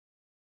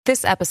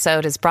This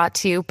episode is brought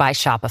to you by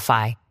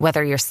Shopify.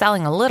 Whether you're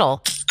selling a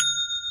little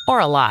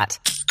or a lot,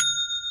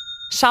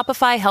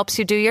 Shopify helps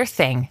you do your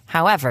thing,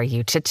 however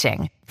you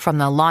cha-ching. From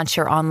the launch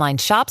your online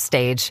shop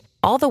stage,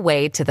 all the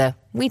way to the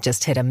we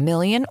just hit 1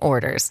 million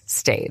orders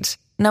stage.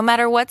 No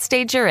matter what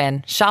stage you're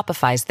in,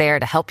 Shopify's there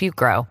to help you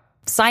grow.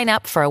 Sign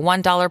up for a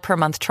 $1 per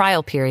month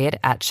trial period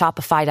at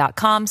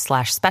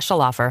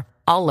shopify.com/special offer,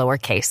 all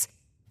lowercase.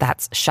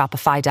 That's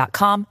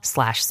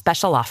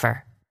shopify.com/special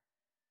offer.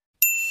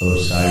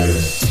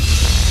 Osiris.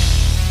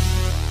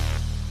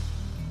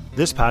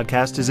 This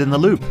podcast is In the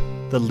Loop,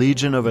 the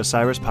Legion of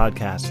Osiris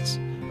podcasts.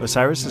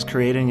 Osiris is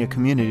creating a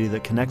community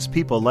that connects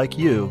people like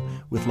you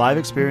with live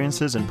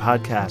experiences and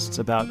podcasts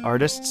about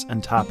artists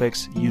and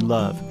topics you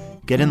love.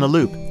 Get in the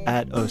loop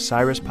at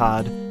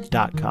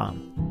osirispod.com.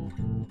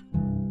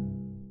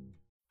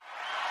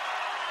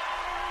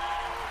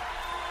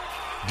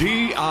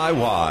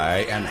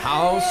 DIY and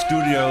House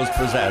Studios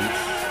presents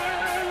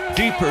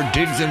Deeper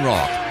Digs in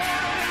Rock,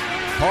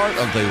 part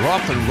of the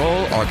Rock and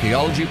Roll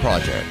Archaeology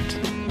Project.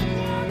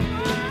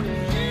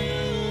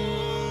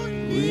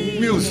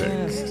 Music,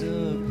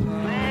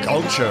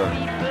 culture,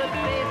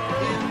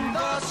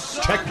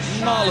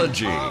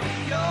 technology,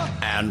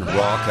 and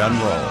rock and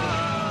roll.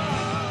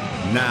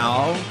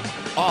 Now,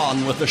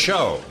 on with the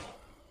show.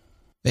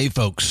 Hey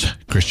folks,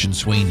 Christian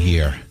Swain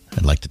here.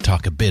 I'd like to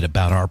talk a bit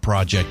about our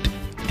project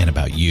and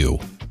about you.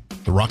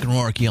 The Rock and Roll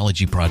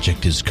Archaeology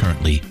Project is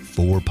currently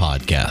 4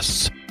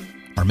 podcasts.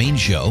 Our main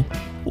show,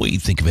 we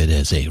think of it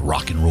as a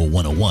Rock and Roll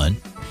 101.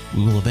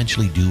 We will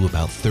eventually do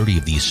about 30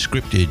 of these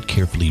scripted,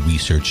 carefully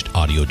researched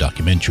audio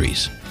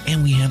documentaries.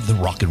 And we have the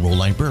Rock and Roll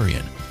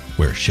Librarian,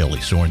 where Shelley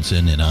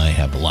Sorensen and I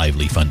have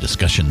lively, fun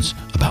discussions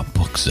about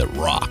books that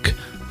rock.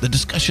 The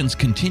discussions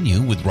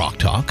continue with Rock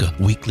Talk, a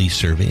weekly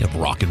survey of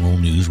rock and roll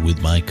news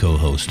with my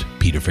co-host,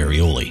 Peter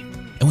Ferrioli.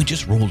 And we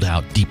just rolled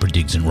out Deeper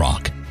Digs in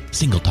Rock,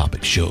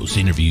 single-topic shows,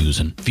 interviews,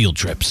 and field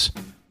trips.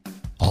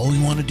 All we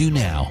want to do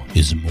now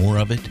is more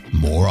of it,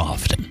 more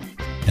often.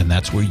 And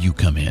that's where you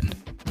come in.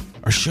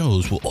 Our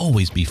shows will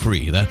always be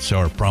free. That's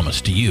our promise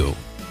to you.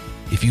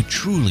 If you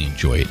truly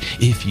enjoy it,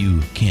 if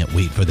you can't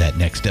wait for that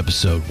next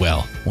episode,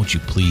 well, won't you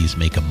please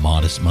make a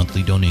modest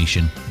monthly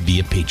donation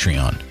via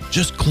Patreon?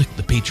 Just click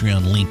the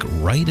Patreon link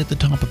right at the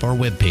top of our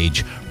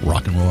webpage,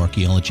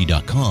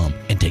 rockandrollarchaeology.com,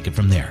 and take it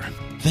from there.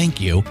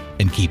 Thank you,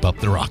 and keep up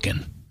the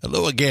rockin'.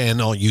 Hello again,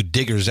 all you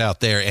diggers out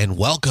there, and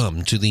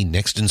welcome to the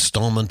next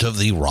installment of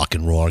the Rock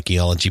and Roll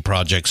Archaeology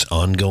Project's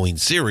ongoing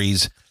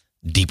series,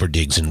 Deeper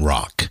Digs in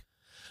Rock.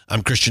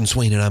 I'm Christian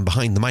Swain, and I'm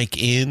behind the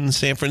mic in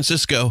San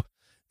Francisco.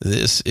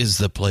 This is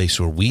the place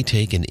where we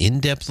take an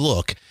in-depth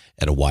look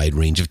at a wide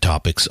range of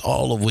topics,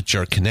 all of which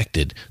are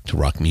connected to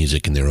rock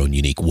music in their own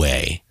unique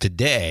way.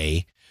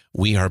 Today,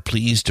 we are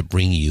pleased to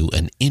bring you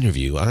an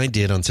interview I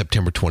did on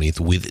September 20th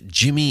with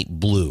Jimmy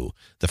Blue,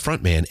 the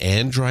frontman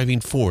and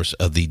driving force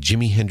of the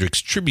Jimi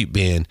Hendrix tribute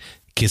band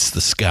Kiss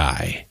the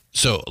Sky.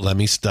 So let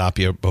me stop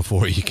you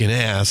before you can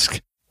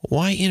ask,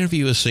 why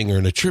interview a singer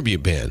in a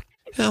tribute band?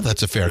 Well,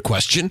 that's a fair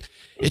question.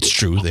 It's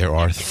true, there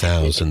are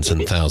thousands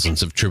and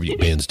thousands of tribute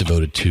bands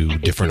devoted to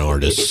different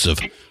artists of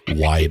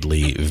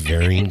widely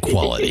varying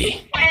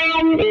quality.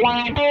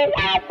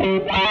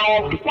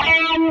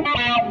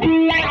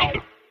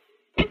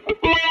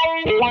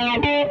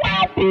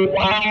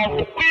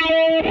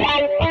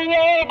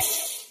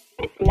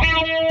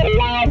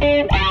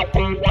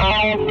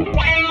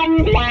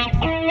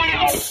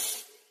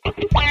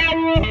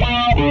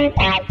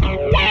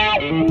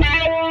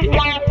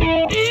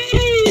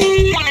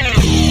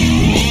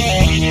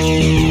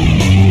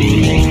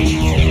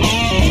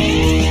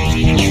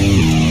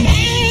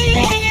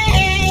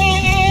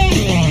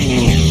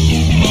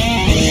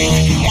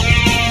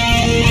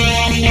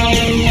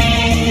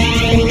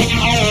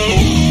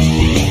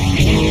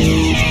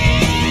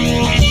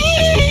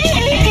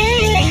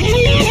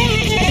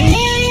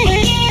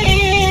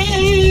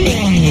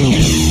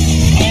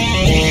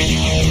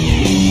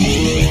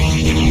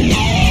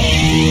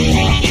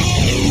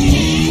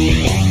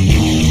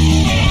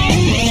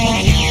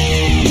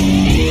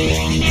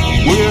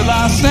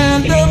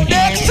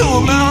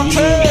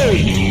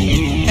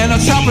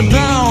 Chop it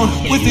down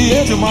with the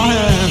edge of my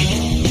hand.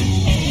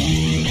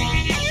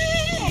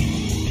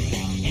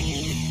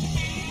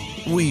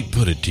 We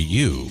put it to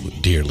you,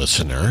 dear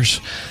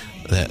listeners,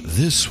 that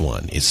this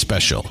one is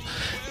special.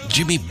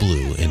 Jimmy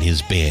Blue and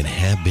his band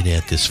have been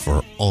at this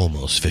for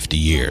almost 50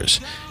 years.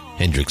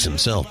 Hendrix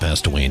himself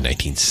passed away in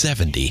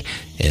 1970,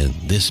 and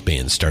this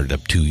band started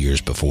up 2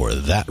 years before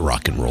that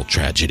rock and roll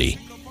tragedy.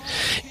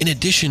 In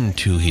addition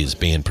to his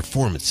band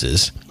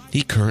performances,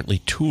 he currently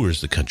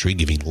tours the country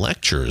giving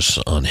lectures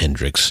on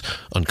Hendrix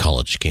on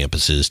college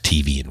campuses,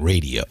 TV, and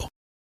radio.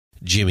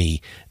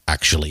 Jimmy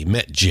actually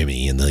met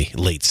Jimmy in the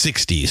late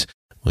 60s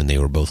when they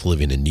were both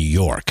living in New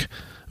York,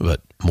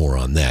 but more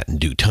on that in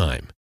due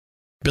time.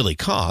 Billy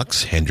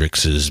Cox,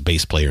 Hendrix's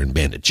bass player in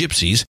Bandit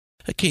Gypsies,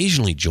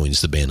 occasionally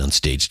joins the band on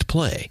stage to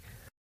play.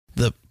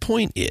 The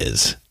point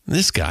is,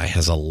 this guy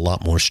has a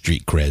lot more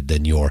street cred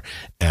than your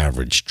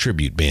average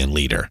tribute band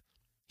leader.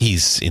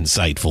 He's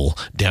insightful,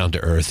 down to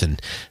earth, and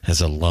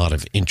has a lot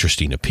of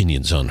interesting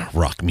opinions on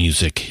rock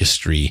music,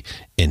 history,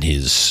 and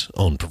his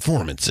own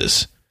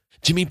performances.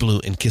 Jimmy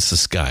Blue and Kiss the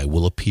Sky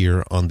will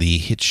appear on the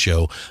hit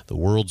show The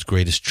World's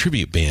Greatest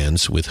Tribute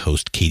Bands with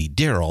host Katie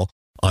Darrell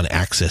on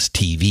Access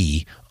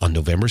TV on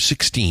November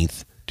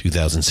 16th,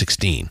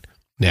 2016.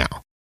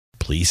 Now,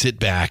 please sit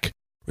back,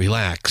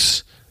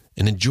 relax,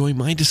 and enjoy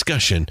my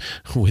discussion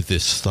with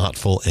this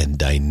thoughtful and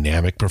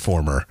dynamic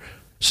performer.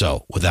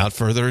 So, without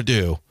further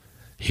ado,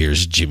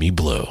 here's Jimmy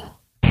Blue.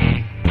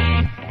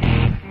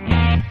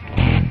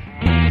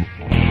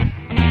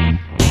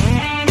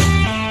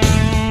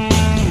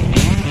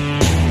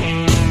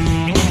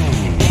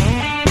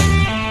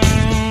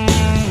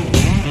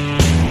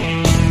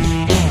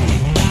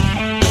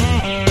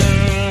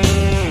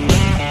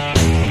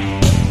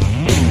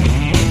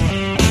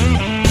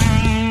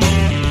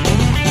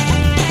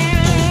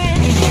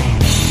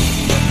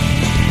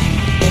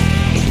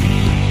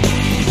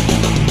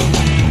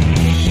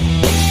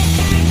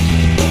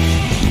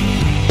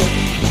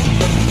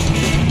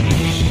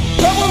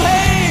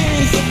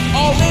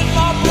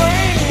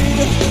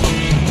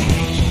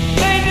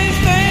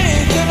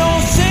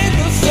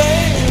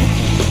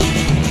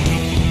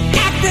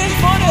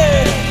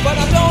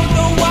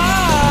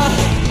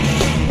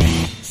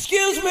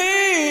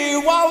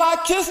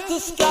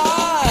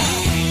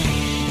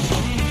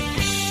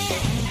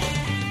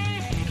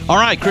 All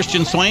right,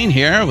 Christian Swain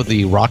here with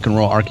the Rock and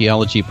Roll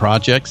Archaeology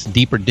Project's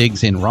Deeper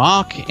Digs in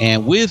Rock.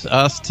 And with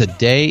us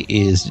today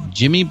is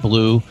Jimmy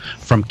Blue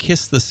from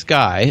Kiss the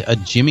Sky, a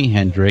Jimi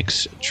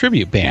Hendrix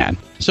tribute band.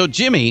 So,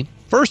 Jimmy,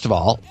 first of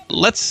all,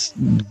 let's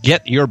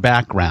get your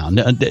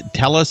background.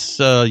 Tell us,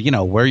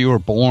 where you were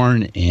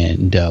born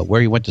and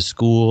where you went to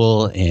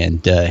school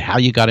and how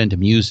you got into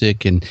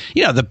music and,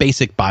 the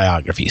basic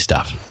biography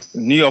stuff.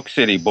 New York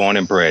City, born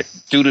and bred.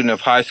 Student of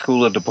High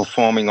School of the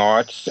Performing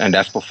Arts, and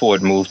that's before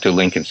it moved to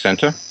Lincoln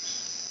Center.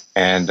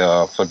 And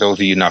for those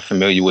of you not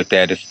familiar with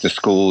that, it's the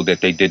school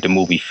that they did the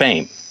movie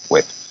Fame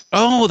with.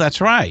 Oh, that's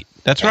right.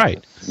 That's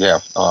right. Yeah,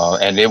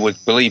 and it was,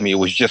 believe me, it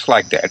was just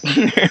like that.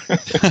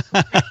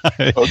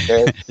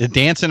 Okay.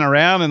 Dancing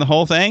around and the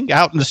whole thing,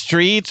 out in the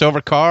streets,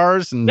 over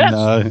cars. And, yes.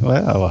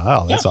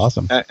 Wow, that's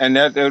awesome. And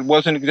that it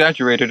wasn't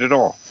exaggerated at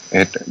all.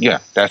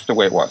 That's the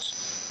way it was.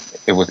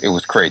 It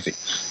was crazy.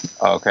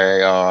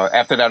 Okay.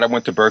 After that, I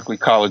went to Berklee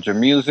College of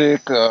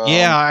Music.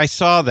 I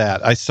saw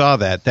that.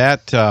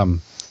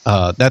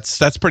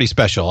 That's pretty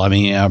special. I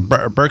mean,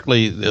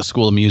 Berklee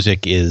School of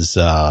Music is,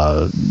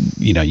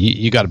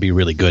 you got to be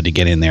really good to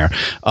get in there.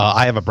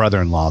 I have a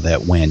brother-in-law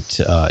that went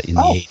in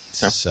the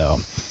 80s,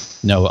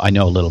 so I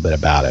know a little bit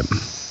about it.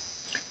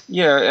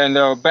 Yeah,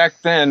 and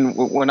back then,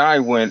 when I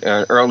went,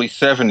 early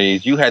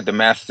 70s, you had the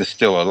Masters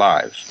still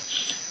alive.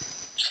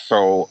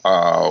 So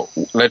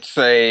let's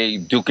say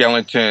Duke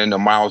Ellington or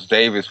Miles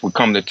Davis would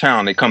come to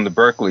town. They come to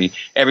Berklee.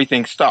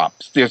 Everything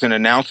stops. There's an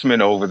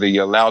announcement over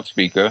the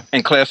loudspeaker,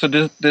 and class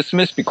are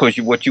dismissed because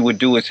what you would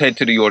do is head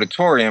to the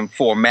auditorium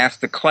for a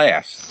master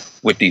class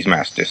with these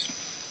masters.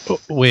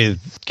 With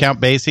Count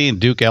Basie and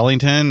Duke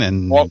Ellington?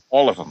 And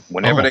all of them.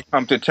 Whenever they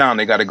come to town,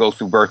 they got to go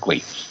through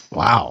Berklee.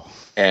 Wow.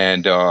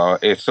 And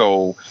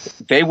so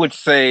they would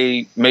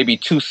say maybe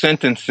two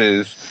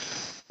sentences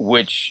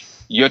which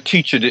your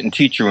teacher didn't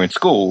teach you in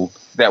school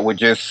that would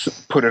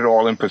just put it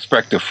all in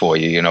perspective for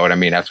you. You know what I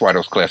mean? That's why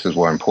those classes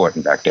were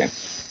important back then.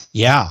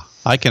 Yeah,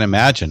 I can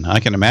imagine.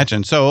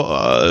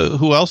 So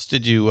who else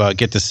did you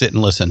get to sit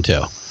and listen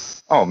to?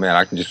 Oh, man,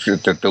 I can just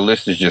the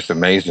list is just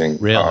amazing.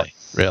 Really?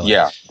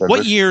 Yeah.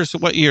 What years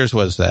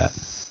was that?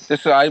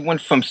 I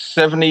went from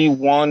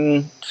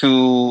 71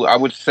 to, I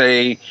would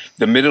say,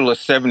 the middle of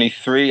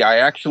 73. I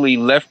actually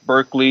left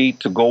Berklee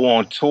to go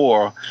on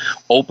tour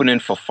opening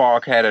for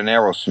Foghat and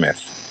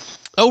Aerosmith.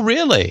 Oh,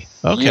 really?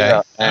 Okay.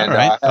 Yeah, all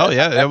right.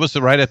 That was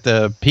right at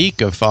the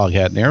peak of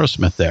Foghat and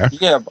Aerosmith there.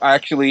 Yeah,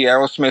 actually,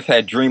 Aerosmith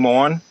had Dream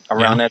On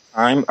around that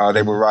time.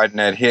 They were riding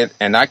that hit,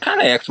 and I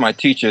kind of asked my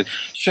teacher,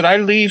 should I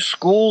leave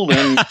school?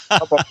 And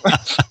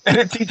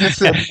the teacher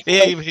said...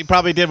 Yeah, he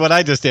probably did what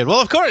I just did. Well,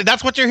 of course,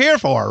 that's what you're here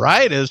for,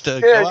 right? Is to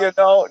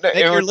make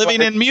your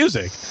living in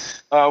music.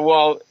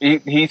 Well,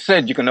 he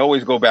said you can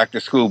always go back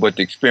to school, but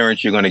the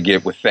experience you're going to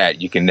get with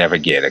that, you can never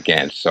get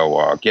again.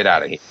 So get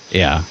out of here.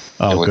 Yeah.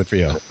 Oh, good for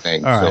you.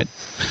 All right.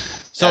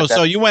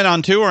 So you went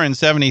on tour in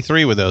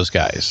 73 with those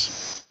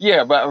guys.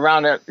 Yeah, but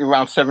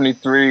around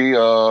 73.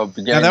 Now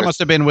that must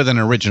have been with an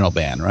original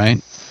band,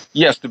 right?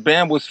 Yes, the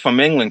band was from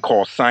England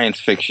called Science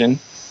Fiction.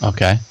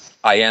 Okay.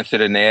 I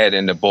answered an ad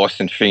in the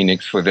Boston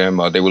Phoenix for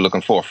them. They were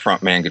looking for a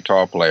frontman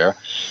guitar player.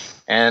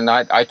 And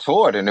I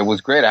toured, and it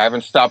was great. I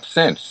haven't stopped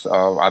since.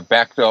 I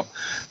backed up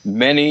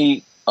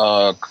many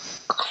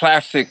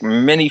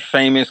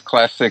famous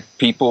classic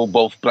people,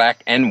 both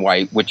black and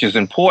white, which is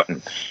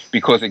important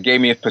because it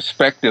gave me a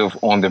perspective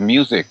on the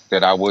music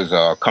that I was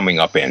coming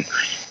up in.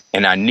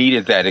 And I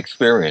needed that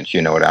experience,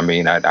 you know what I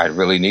mean? I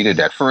really needed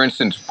that. For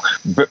instance,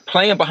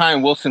 playing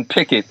behind Wilson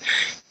Pickett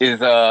is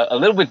a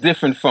little bit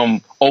different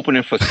from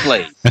opening for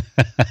Slade.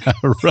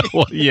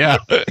 Yeah.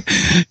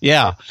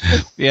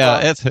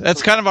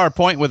 That's kind of our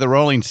point with the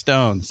Rolling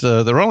Stones.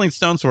 The Rolling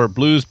Stones were a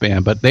blues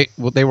band, but they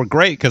were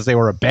great because they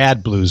were a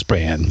bad blues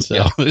band.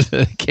 So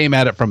they came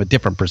at it from a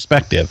different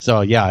perspective.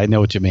 So yeah, I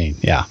know what you mean.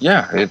 Yeah.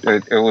 Yeah, it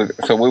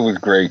was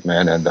great,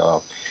 man. And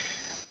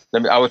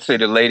I would say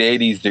the late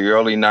 80s, the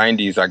early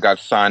 90s, I got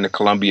signed to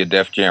Columbia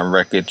Def Jam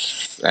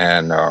Records,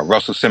 and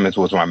Russell Simmons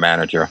was my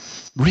manager.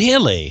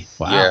 Really?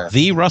 Wow. Yeah.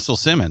 The Russell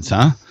Simmons,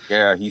 huh?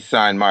 Yeah, he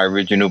signed my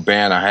original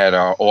band. I had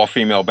an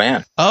all-female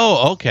band.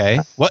 Oh, okay.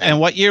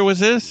 What year was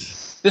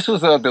this? This was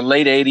the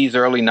late 80s,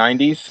 early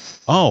 90s.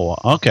 Oh,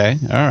 okay.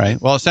 All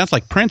right. Well, it sounds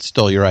like Prince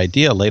stole your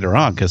idea later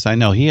on, because I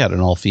know he had an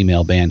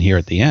all-female band here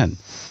at the end.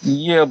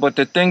 Yeah, but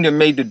the thing that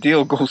made the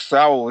deal go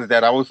sour was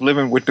that I was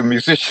living with the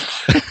musicians.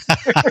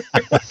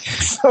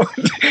 So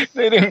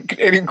they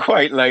didn't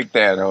quite like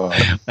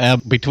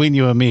that. Between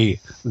you and me,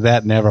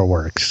 that never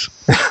works.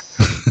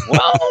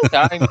 Well,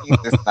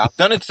 I've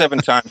done it 7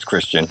 times,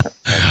 Christian.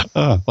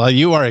 Well,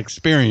 you are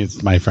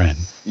experienced, my friend.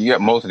 Yeah,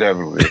 most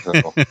definitely.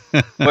 So.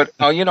 But,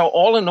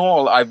 all in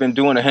all, I've been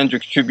doing a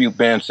Hendrix tribute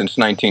band since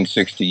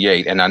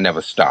 1968, and I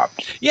never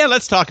stopped. Yeah,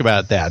 let's talk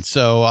about that.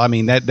 So, I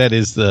mean, that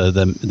is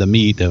the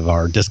meat of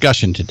our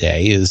discussion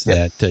today, is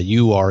that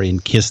you are in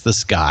Kiss the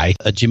Sky,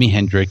 a Jimi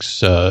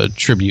Hendrix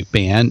tribute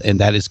band, and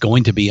that is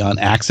going to be on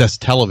Access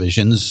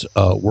Television's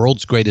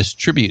World's Greatest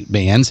Tribute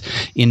Bands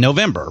in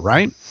November,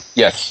 right?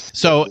 Yes.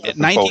 So,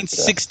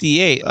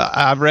 1968,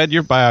 I've read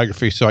your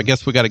biography, so I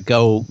guess we got to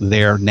go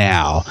there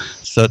now.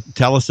 So,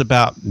 tell us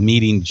about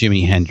meeting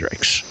Jimi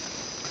Hendrix.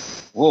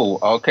 Whoa,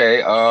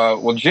 okay.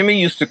 Well,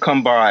 Jimmy used to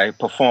come by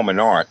Performing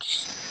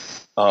Arts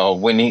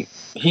when he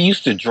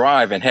used to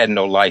drive and had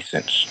no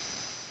license.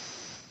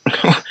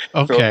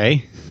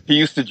 Okay. So he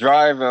used to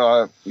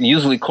drive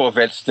usually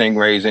Corvette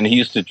Stingrays, and he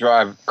used to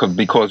drive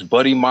because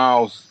Buddy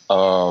Miles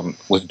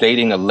was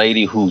dating a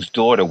lady whose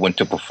daughter went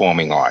to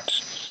Performing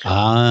Arts.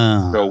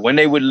 So when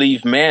they would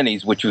leave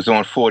Manny's, which was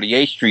on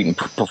 48th Street, and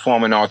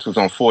Performing Arts was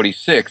on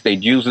 46th,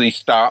 they'd usually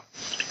stop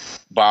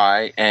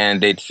by and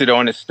they'd sit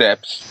on the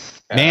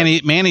steps.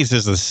 Manny's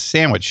is the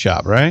sandwich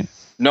shop, right?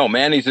 No,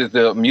 Manny's is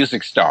the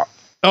music stop.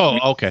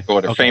 Oh, okay.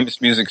 The famous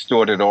music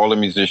store that all the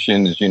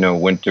musicians,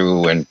 went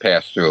through and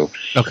passed through.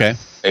 Okay.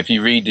 If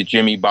you read the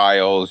Jimmy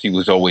bios, he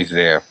was always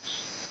there.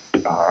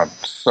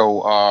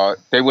 So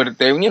they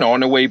on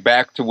their way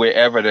back to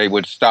wherever, they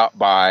would stop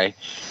by.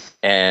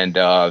 And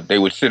they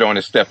would sit on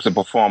the steps of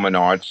Performing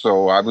Arts.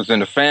 So I was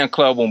in the fan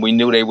club. When we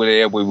knew they were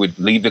there, we would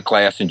leave the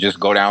class and just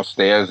go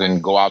downstairs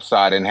and go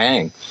outside and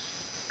hang.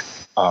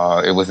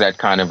 It was that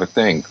kind of a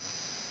thing.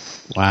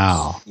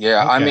 Wow.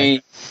 Yeah, okay. I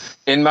mean,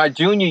 in my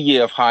junior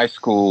year of high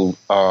school,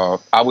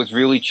 I was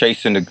really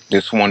chasing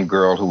this one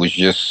girl who was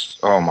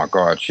just, oh my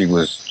God, she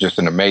was just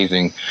an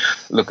amazing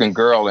looking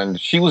girl. And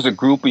she was a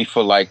groupie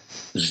for like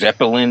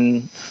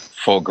Zeppelin,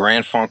 for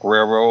Grand Funk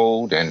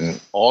Railroad,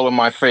 and all of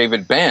my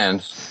favorite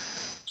bands.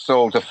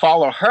 So to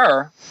follow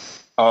her,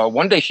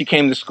 one day she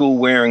came to school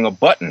wearing a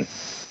button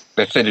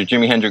that said the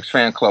Jimi Hendrix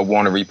Fan Club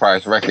Warner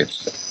Reprise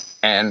Records.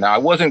 And I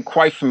wasn't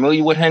quite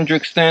familiar with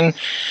Hendrix then.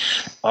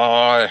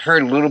 I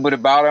heard a little bit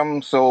about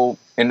him. So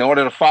in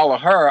order to follow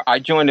her, I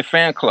joined the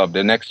fan club.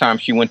 The next time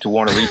she went to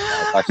Warner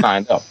Reprise, I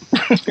signed up.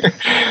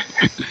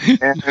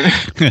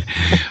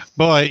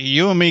 Boy,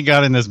 you and me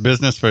got in this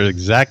business for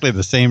exactly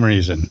the same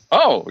reason.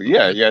 Oh,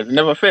 yeah. It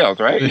never fails,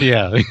 right?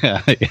 Yeah.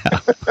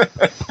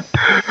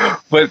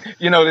 But,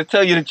 to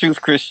tell you the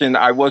truth, Christian,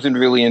 I wasn't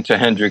really into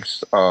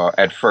Hendrix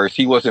at first.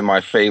 He wasn't my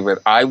favorite.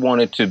 I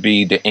wanted to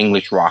be the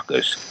English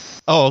rockers.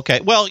 Oh, okay.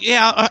 Well,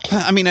 yeah.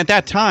 I mean, at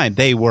that time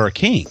they were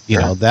king.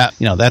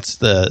 That's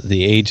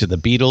the age of the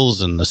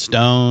Beatles and the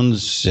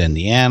Stones and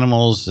the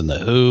Animals and the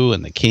Who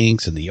and the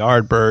Kinks and the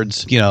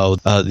Yardbirds.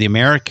 The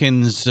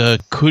Americans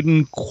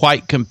couldn't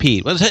quite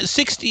compete. Well, at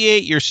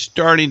 68, you're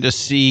starting to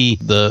see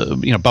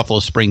the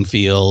Buffalo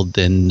Springfield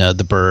and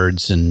the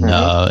Byrds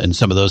and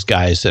some of those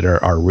guys that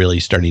are really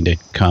starting to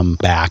come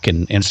back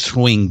and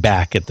swing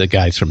back at the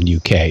guys from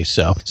UK.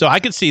 So I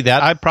could see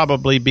that. I'd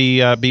probably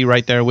be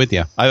right there with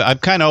you.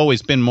 I've kind of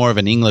always been more of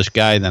an English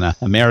guy than an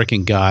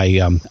American guy.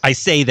 I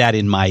say that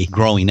in my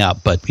growing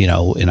up, but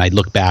and I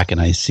look back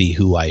and I see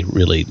who I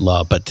really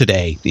love. But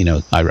today,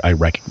 I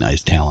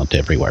recognize talent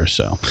everywhere.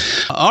 So,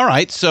 all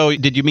right. So,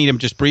 did you meet him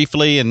just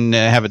briefly and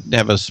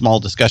have a small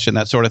discussion,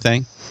 that sort of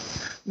thing?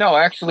 No,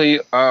 actually,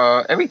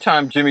 every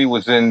time Jimmy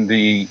was in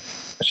the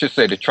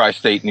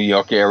tri-state New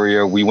York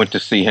area, we went to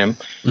see him.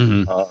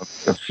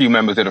 Mm-hmm. A few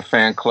members of the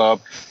fan club.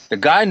 The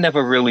guy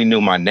never really knew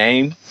my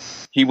name.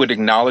 He would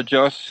acknowledge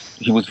us.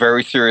 He was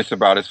very serious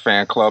about his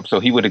fan club, so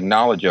he would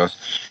acknowledge us.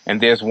 And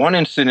there's one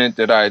incident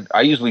that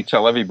I usually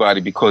tell everybody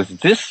because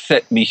this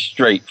set me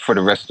straight for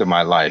the rest of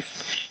my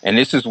life. And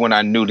this is when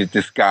I knew that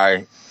this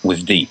guy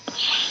was deep.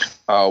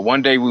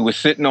 One day we were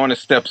sitting on the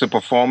steps of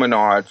Performing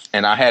Arts,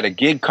 and I had a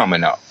gig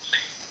coming up.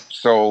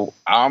 So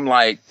I'm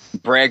like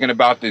bragging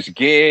about this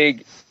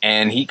gig,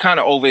 And he kind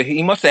of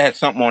he must have had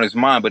something on his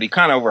mind, but he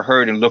kind of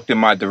overheard and looked in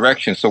my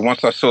direction. So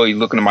once I saw he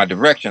looking in my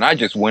direction, I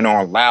just went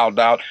on loud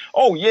out,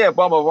 oh yeah,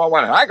 blah, blah, blah,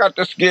 blah. I got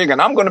this gig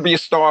and I'm going to be a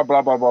star,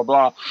 blah, blah, blah,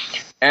 blah.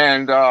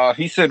 And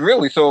he said,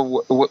 really?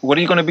 So what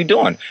are you going to be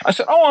doing? I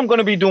said, oh, I'm going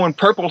to be doing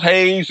Purple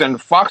Haze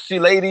and Foxy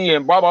Lady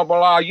and blah, blah, blah,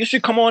 blah. You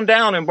should come on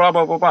down and blah,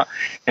 blah, blah, blah.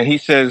 And he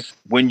says,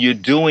 when you're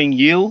doing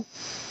you,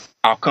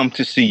 I'll come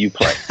to see you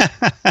play.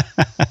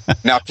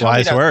 Now,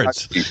 wise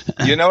words.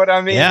 You know what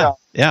I mean? Yeah.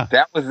 Yeah.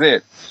 That was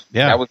it.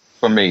 Yeah. That was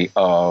for me.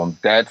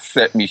 That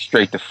set me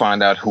straight to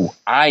find out who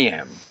I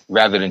am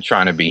rather than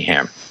trying to be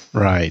him.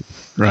 Right.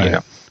 Right.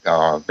 You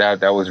know,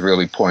 that was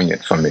really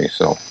poignant for me.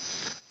 So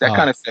that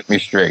kind of set me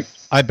straight.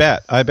 I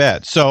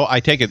bet. So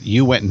I take it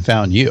you went and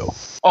found you.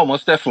 Oh,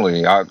 most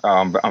definitely.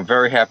 I'm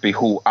very happy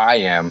who I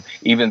am,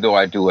 even though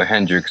I do a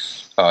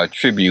Hendrix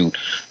tribute.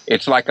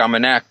 It's like I'm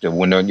an actor.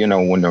 When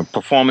the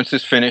performance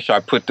is finished, I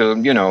put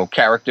the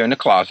character in the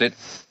closet,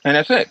 and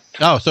that's it.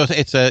 Oh, so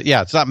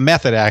it's not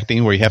method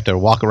acting where you have to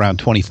walk around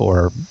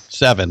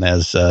 24/7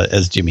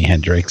 as Jimi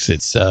Hendrix.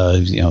 It's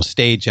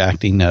stage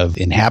acting of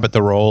inhabit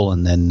the role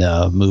and then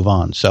move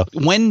on. So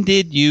when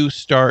did you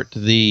start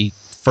the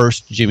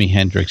first Jimi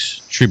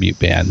Hendrix tribute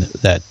band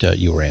that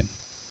you were in?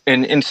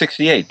 In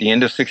 68, the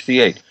end of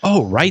 68.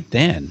 Oh, right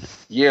then.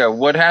 Yeah,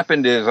 what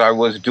happened is I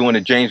was doing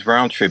a James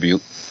Brown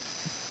tribute,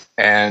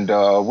 and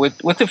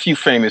with a few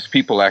famous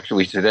people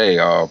actually today.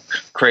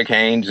 Craig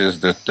Haynes is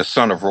the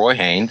son of Roy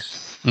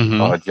Haynes,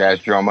 jazz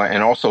drummer,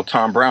 and also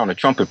Tom Brown, a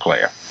trumpet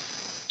player.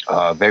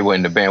 They were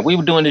in the band. We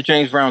were doing the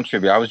James Brown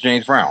tribute. I was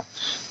James Brown.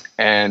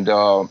 And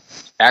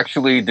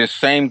actually, this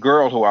same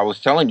girl who I was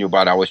telling you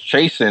about, I was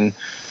chasing,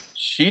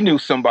 she knew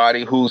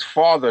somebody whose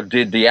father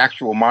did the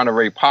actual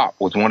Monterey Pop,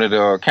 was one of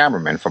the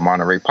cameramen for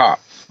Monterey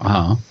Pop.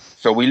 Uh-huh.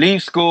 So we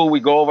leave school,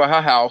 we go over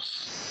her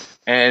house,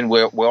 and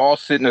we're all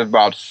sitting,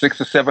 about 6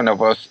 or 7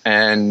 of us,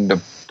 and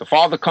the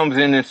father comes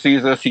in and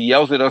sees us. He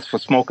yells at us for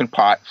smoking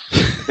pot.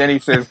 Then he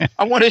says,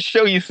 I want to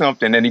show you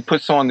something. And he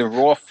puts on the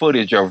raw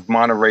footage of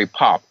Monterey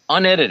Pop,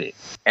 unedited.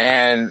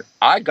 And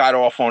I got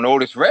off on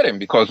Otis Redding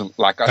because,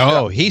 like I said...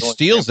 Oh, he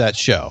steals that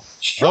show.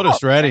 Sure.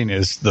 Otis Redding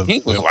is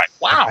he was like,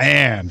 wow.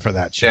 Man for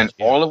that show. Then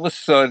all of a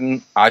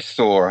sudden, I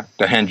saw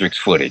the Hendrix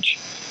footage.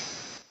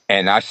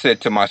 And I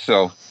said to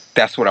myself,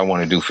 that's what I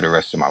want to do for the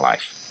rest of my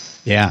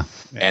life. Yeah.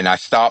 And I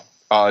stopped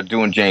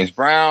doing James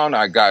Brown.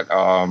 I got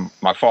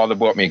my father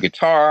bought me a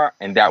guitar,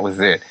 and that was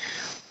it.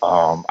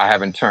 I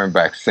haven't turned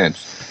back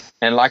since.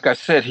 And like I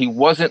said, he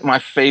wasn't my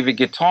favorite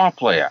guitar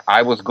player.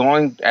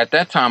 At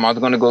that time, I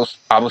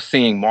was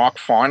seeing Mark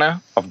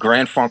Farner of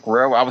Grand Funk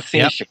Railroad. I was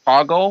seeing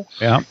Chicago.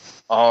 Yeah.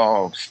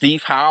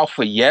 Steve Howe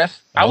for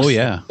Yes. I was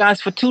seeing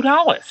guys for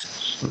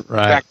 $2.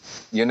 Right.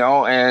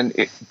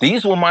 And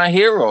these were my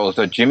heroes,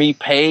 Jimmy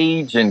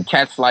Page and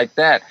cats like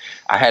that.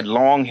 I had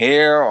long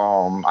hair.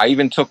 I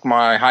even took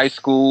my high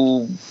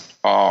school,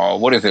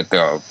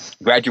 the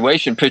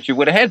graduation picture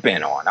with a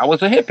headband on. I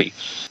was a hippie.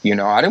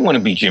 I didn't want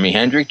to be Jimi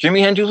Hendrix.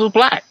 Jimi Hendrix was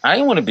black. I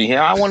didn't want to be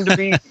him. I wanted to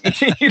be,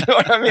 you know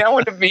what I mean? I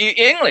wanted to be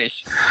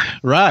English.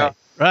 Right,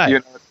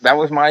 right. That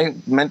was my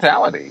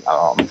mentality.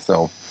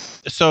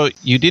 So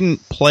you didn't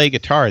play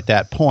guitar at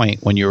that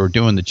point when you were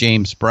doing the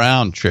James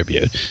Brown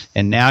tribute,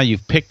 and now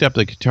you've picked up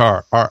the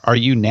guitar. Are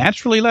you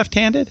naturally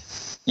left-handed?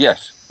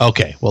 Yes.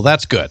 Okay, well,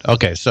 that's good.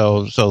 Okay,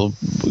 so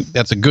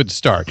that's a good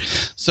start.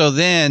 So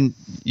then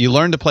you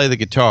learn to play the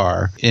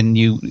guitar, and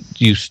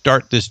you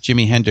start this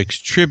Jimi Hendrix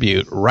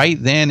tribute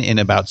right then in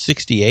about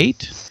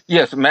 68?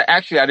 Yes,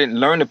 actually, I didn't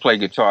learn to play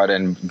guitar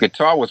then.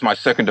 Guitar was my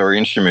secondary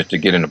instrument to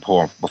get into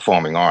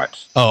performing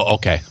arts. Oh,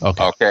 okay.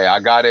 Okay,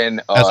 I got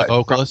in... as a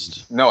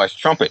vocalist? No, as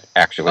trumpet,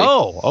 actually.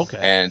 Oh, okay.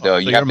 And so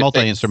you have a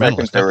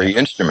multi-instrumentalist. Secondary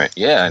instrument,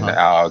 yeah.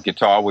 And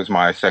guitar was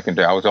my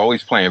secondary. I was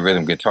always playing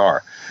rhythm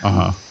guitar.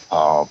 Uh-huh.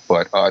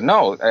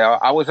 No,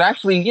 I was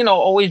actually,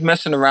 always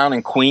messing around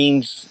in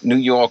Queens, New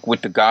York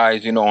with the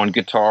guys, on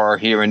guitar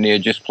here and there,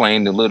 just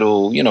playing the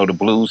little, the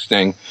blues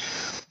thing.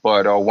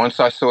 But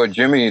once I saw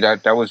Jimmy,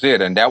 that was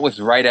it. And that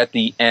was right at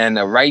the end,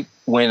 right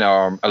when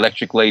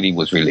Electric Lady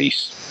was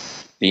released,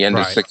 the end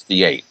of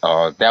 68.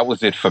 That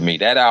was it for me.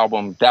 That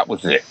album, that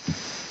was it.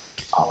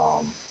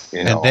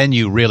 And then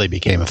you really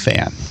became a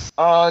fan.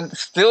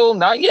 Still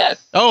not yet.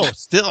 Oh,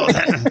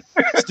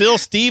 still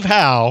Steve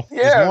Howe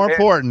is more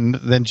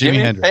important than Jimi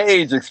Hendrix.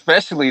 Page,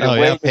 especially the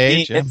way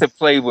Page, he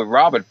interplayed with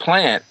Robert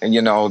Plant. And,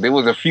 there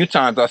was a few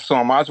times I saw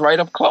him. I was right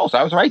up close.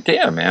 I was right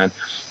there, man.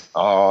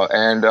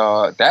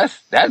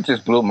 That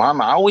just blew my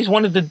mind. I always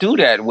wanted to do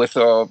that with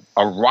a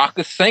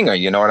rocker singer.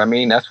 You know what I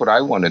mean? That's what I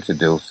wanted to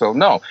do. So,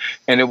 no.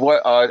 And it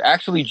was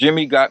actually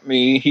Jimmy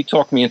he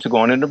talked me into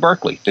going into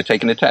Berkeley to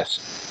taking the test.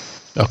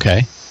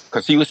 Okay.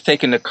 Because he was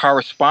taking the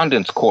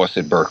correspondence course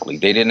at Berkeley.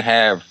 They didn't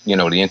have, the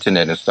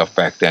internet and stuff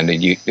back then.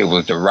 It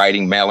was the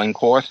writing mailing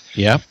course.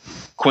 Yeah.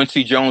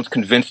 Quincy Jones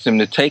convinced him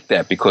to take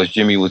that because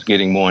Jimmy was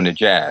getting more into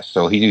jazz.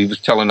 So he was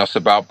telling us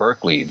about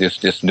Berkeley,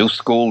 this new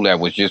school that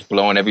was just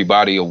blowing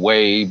everybody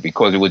away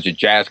because it was a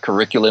jazz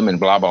curriculum and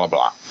blah, blah,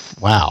 blah.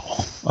 Wow.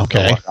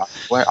 Okay.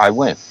 So I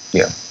went,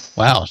 yeah.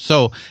 Wow.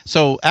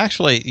 So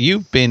actually,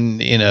 you've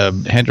been in a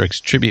Hendrix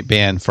tribute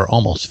band for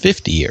almost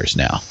 50 years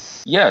now.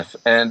 Yes,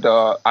 and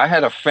I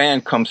had a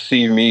fan come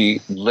see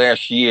me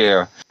last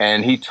year,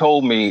 and he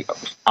told me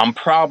I'm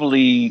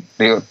probably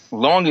the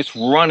longest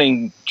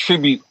running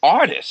tribute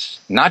artist,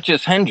 not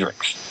just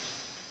Hendrix,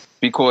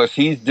 because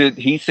he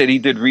said he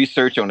did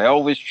research on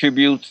Elvis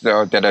tributes that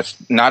are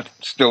not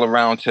still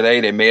around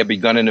today. They may have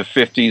begun in the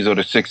 50s or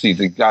the 60s.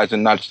 The guys are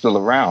not still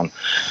around.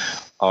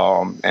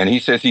 And he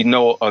says he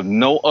know of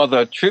no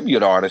other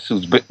tribute artist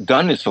who's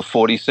done this for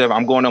 47.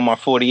 I'm going on my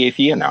 48th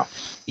year now.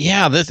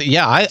 Yeah,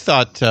 I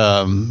thought,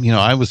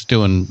 I was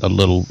doing a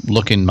little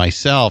looking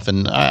myself,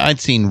 and I'd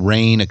seen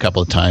Rain a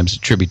couple of times, a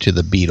tribute to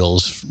the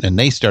Beatles, and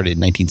they started in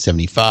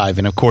 1975.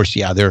 And of course,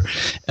 they're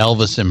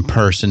Elvis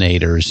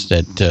impersonators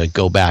that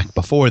go back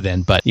before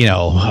then. But,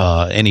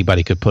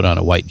 anybody could put on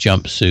a white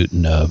jumpsuit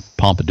and a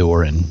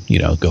pompadour and,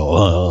 go,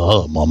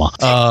 oh, mama.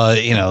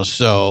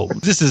 So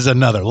this is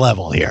another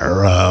level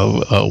here,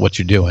 what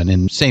you're doing.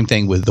 And same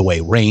thing with the way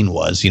Rain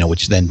was,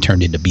 which then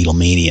turned into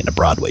Beatlemania and a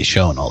Broadway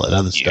show and all that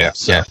other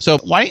stuff. So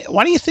why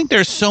do you think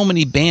there's so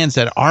many bands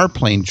that are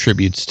playing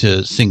tributes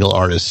to single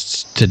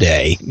artists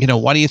today?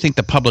 Why do you think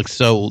the public's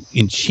so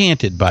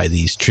enchanted by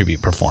these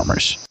tribute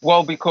performers?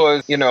 Well,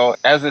 because,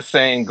 as the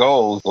saying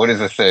goes, what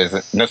does it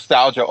say?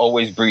 Nostalgia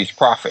always breeds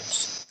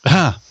profits.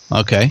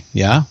 Okay.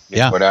 Yeah.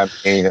 What I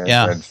mean.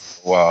 Yeah.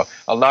 Well,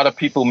 a lot of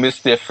people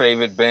miss their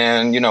favorite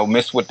band,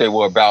 miss what they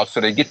were about.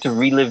 So they get to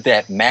relive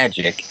that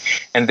magic,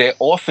 and they're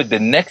offered the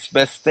next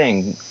best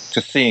thing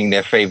to seeing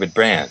their favorite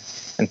band.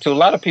 And to a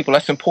lot of people,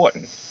 that's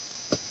important.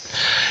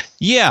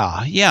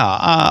 Yeah,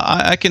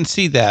 I can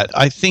see that.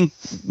 I think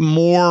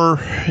more,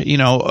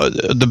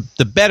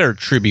 the better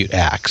tribute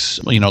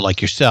acts,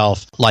 like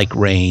yourself, like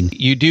Rain,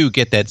 you do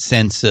get that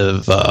sense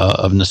of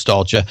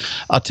nostalgia.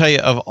 I'll tell you,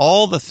 of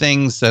all the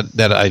things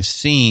that I've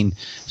seen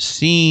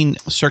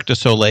Cirque du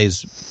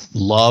Soleil's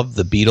Love,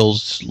 the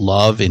Beatles'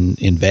 Love in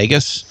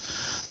Vegas.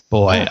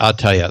 Boy, I'll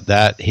tell you,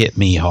 that hit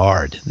me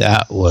hard.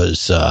 That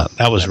was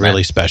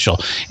really special,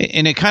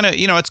 and it kind of,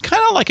 it's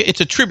kind of like it's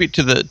a tribute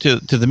to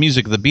the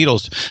music of the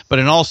Beatles, but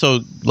it also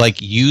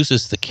like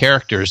uses the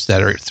characters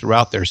that are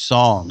throughout their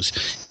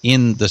songs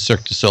in the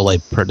Cirque du Soleil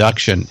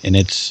production, and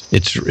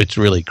it's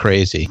really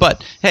crazy.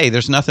 But hey,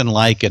 there's nothing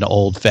like an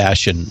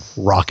old-fashioned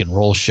rock and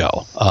roll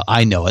show.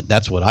 I know it.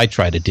 That's what I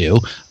try to do,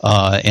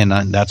 and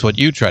that's what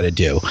you try to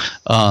do.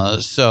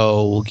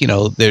 So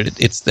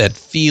it's that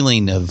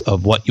feeling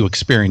of what you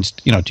experienced,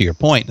 to your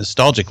point,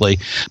 nostalgically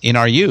in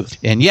our youth.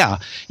 And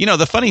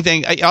the funny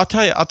thing, I'll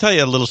tell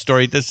you a little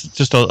story. This is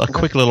just a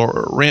quick little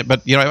rant,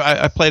 but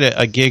I played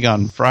a gig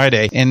on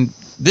Friday, and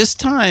this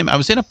time I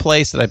was in a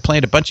place that I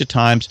played a bunch of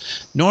times,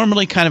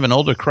 normally kind of an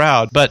older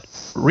crowd, but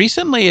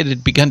recently it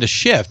had begun to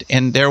shift,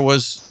 and there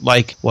was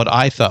like what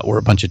I thought were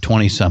a bunch of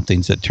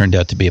 20-somethings that turned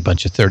out to be a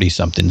bunch of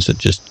 30-somethings. That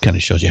just kind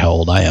of shows you how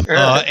old I am.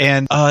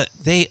 And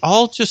they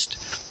all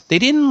they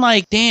didn't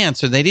like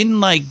dance, or they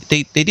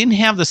didn't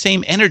have the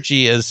same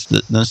energy as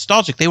the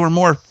nostalgic. They were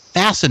more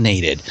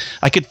fascinated.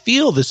 I could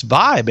feel this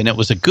vibe, and it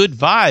was a good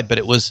vibe, but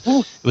it was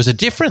a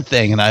different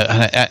thing. And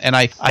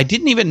I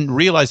didn't even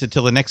realize it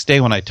till the next day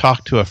when I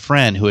talked to a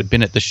friend who had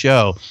been at the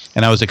show,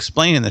 and I was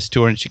explaining this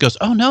to her, and she goes,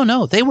 "Oh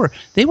no, they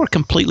were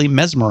completely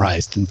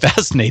mesmerized and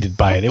fascinated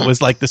by it. It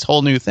was like this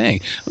whole new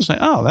thing." I was like,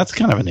 "Oh, that's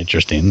kind of an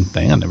interesting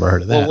thing. I never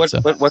heard of that."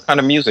 Well, what kind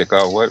of music?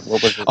 What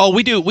was it? Oh,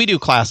 we do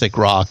classic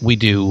rock. We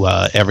do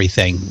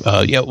everything.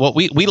 What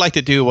we like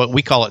to do, what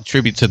we call it,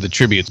 tribute to the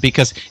tributes,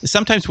 because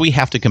sometimes we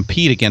have to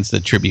compete against the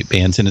tribute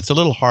bands, and it's a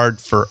little hard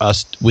for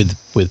us with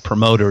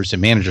promoters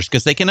and managers,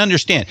 because they can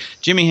understand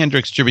Jimi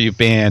Hendrix tribute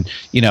band,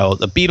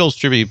 the Beatles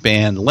tribute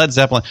band, Led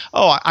Zeppelin.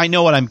 Oh, I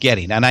know what I'm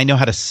getting, and I know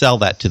how to sell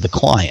that to the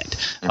client.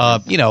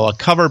 A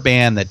cover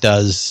band that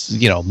does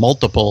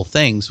multiple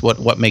things.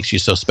 What makes you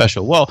so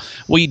special? Well,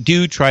 we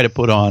do try to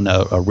put on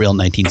a real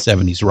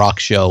 1970s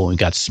rock show, and we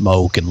got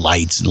smoke and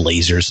lights and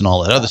lasers and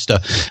all that other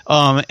stuff.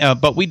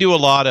 But we do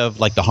a lot of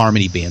like the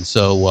harmony bands,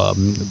 so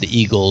the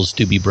Eagles,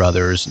 Doobie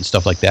Brothers, and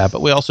stuff like that.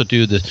 But we also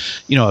do a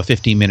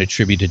 15-minute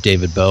tribute to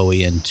David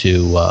Bowie and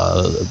to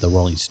the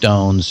Rolling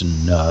Stones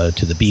and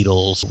to the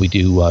Beatles. We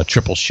do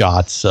triple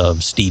shots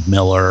of Steve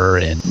Miller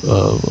and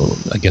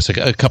I guess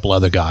a couple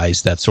other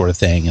guys, that sort of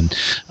thing.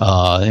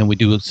 And we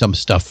do some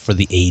stuff for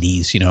the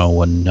 80s,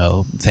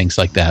 and things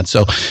like that.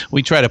 So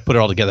we try to put it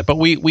all together. But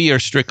we are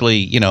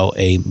strictly,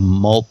 a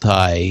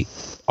multi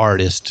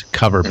artist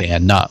cover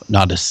band,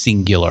 not a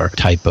singular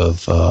type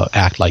of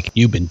act like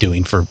you've been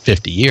doing for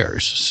 50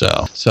 years.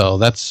 So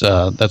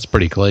that's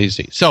pretty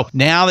crazy. So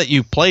now that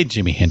you've played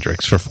Jimi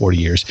Hendrix for 40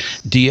 years,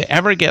 do you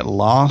ever get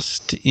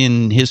lost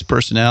in his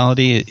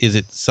personality? Is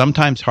it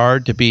sometimes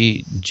hard to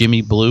be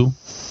Jimmy Blue?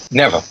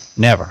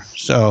 Never.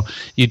 So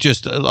you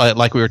just,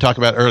 like we were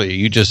talking about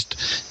earlier,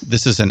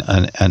 this is an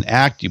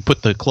act. You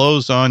put the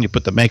clothes on, you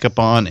put the makeup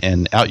on,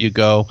 and out you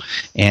go.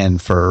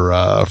 And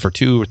for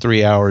 2 or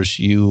 3 hours,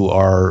 you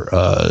are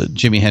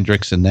Jimi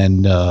Hendrix, and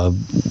then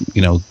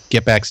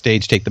get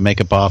backstage, take the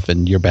makeup off,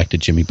 and you're back to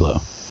Jimmy Blue.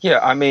 Yeah,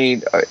 I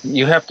mean,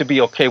 you have to be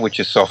okay with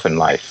yourself in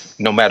life,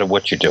 no matter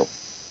what you do.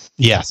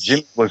 Yes.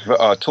 Jimmy was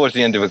towards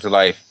the end of his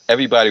life.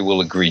 Everybody will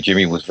agree,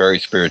 Jimmy was very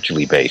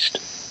spiritually based.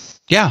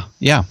 Yeah.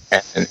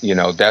 And,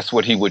 that's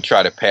what he would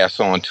try to pass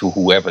on to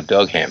whoever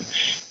dug him.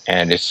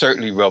 And it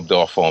certainly rubbed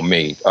off on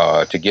me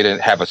to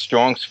have a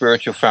strong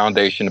spiritual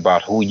foundation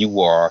about who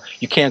you are.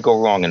 You can't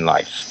go wrong in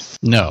life.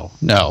 No.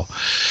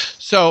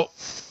 So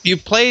you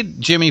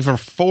played Jimmy for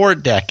 4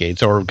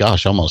 decades, or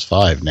gosh, almost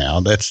 5 now.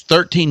 That's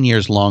 13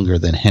 years longer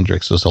than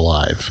Hendrix was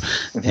alive,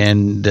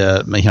 and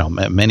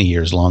many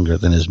years longer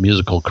than his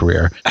musical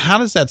career. How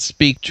does that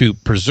speak to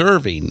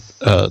preserving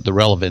the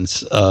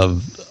relevance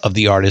of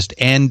the artist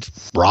and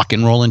rock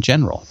and roll in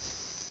general?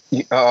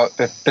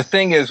 The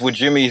thing is, with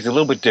Jimmy, he's a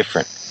little bit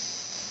different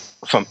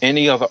from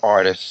any other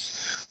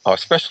artist,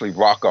 especially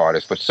rock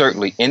artists, but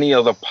certainly any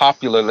other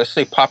popular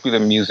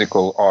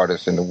musical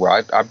artist in the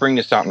world. I bring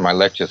this out in my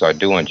lectures I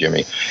do on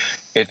Jimmy.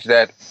 It's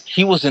that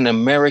he was an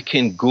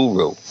American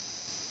guru.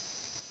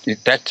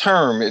 That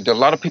term, a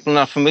lot of people are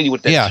not familiar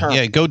with that term.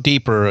 Yeah, go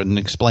deeper and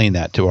explain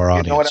that to our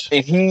audience. You know what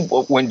I mean?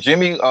 When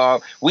Jimmy,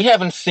 we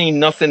haven't seen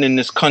nothing in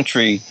this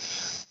country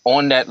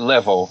on that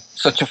level,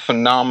 such a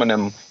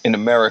phenomenon in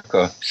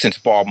America since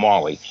Bob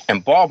Marley.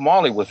 And Bob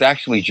Marley was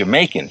actually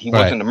Jamaican. He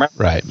wasn't American.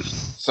 Right.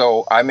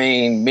 So, I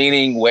mean,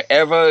 meaning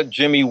wherever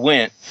Jimmy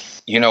went,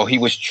 he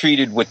was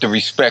treated with the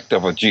respect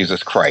of a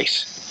Jesus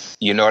Christ.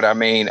 You know what I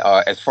mean?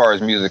 As far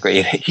as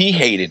musically, he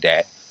hated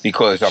that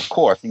because, of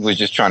course, he was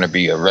just trying to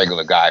be a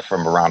regular guy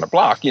from around the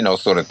block,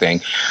 sort of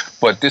thing.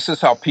 But this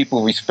is how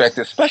people respect,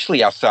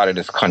 especially outside of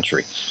this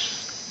country.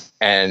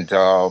 And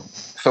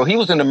so he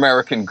was an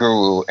American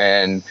guru,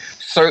 and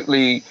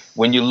certainly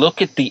when you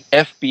look at the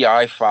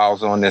FBI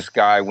files on this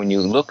guy, when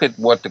you look at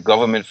what the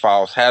government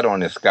files had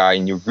on this guy,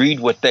 and you read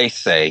what they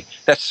say,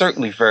 that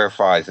certainly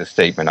verifies the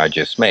statement I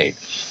just made.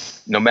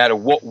 No matter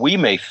what we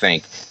may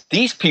think,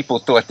 these people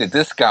thought that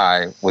this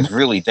guy was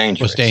really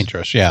dangerous.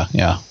 Yeah.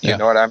 You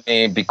know what I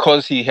mean?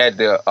 Because he had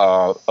the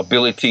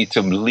ability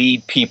to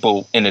lead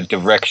people in a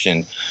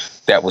direction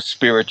that was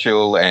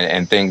spiritual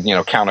and things,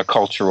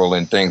 countercultural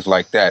and things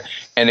like that.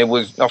 And it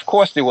was, of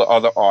course, there were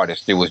other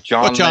artists. There was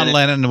John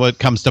Lennon. What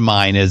comes to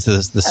mind is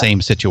the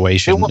same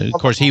situation. Of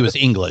course, he was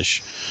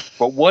English.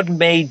 But what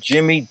made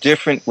Jimmy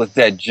different was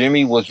that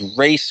Jimmy was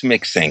race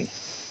mixing.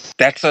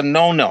 That's a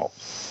no-no.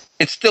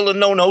 It's still a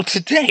no-no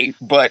today,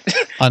 but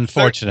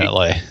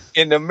unfortunately,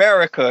 in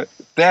America,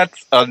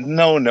 that's a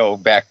no-no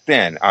back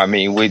then. I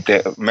mean,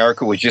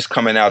 America was just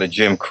coming out of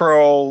Jim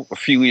Crow a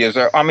few years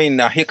ago. I mean,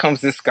 now here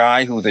comes this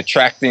guy who's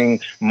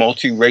attracting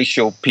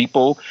multiracial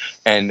people,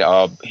 and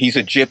he's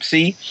a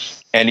gypsy,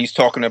 and he's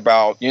talking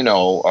about,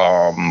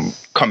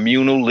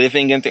 communal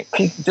living, and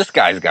this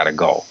guy's got to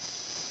go.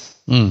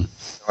 You know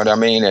what I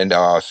mean? And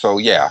so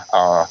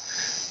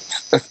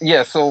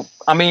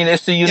I mean,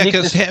 it's the unique.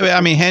 Because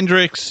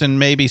Hendrix and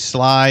maybe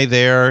Sly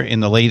there in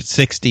the late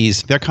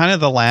 '60s, they're kind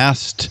of the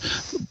last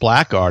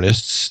black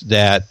artists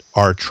that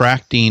are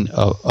attracting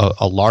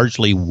a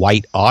largely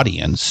white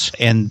audience,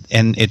 and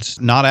it's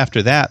not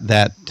after that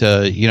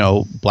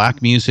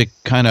black music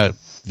kind of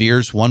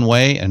veers one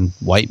way and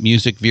white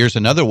music veers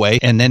another way,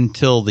 and then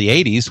till the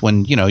 '80s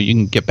when you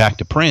can get back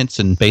to Prince,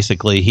 and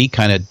basically he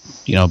kind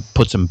of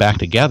puts them back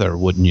together,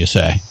 wouldn't you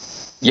say?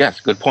 Yes,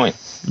 good point.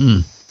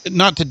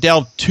 Not to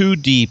delve too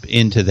deep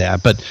into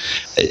that, but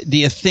do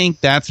you think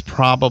that's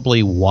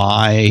probably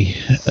why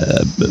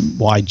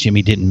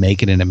Jimmy didn't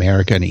make it in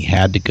America and he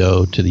had to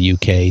go to the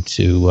UK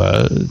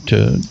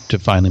to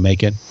finally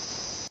make it?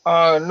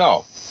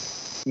 No.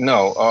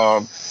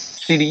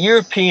 See, the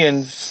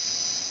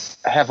Europeans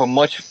have a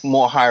much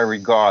more higher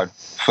regard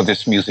for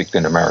this music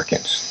than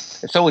Americans.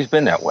 It's always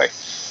been that way,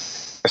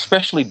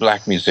 especially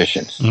black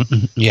musicians.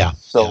 Yeah.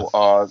 So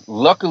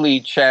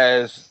luckily,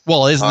 Chaz.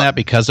 Well, isn't that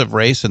because of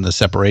race and the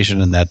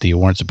separation, and that you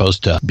weren't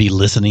supposed to be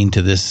listening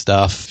to this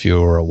stuff if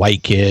you were a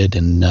white kid,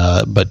 and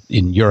but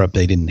in Europe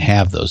they didn't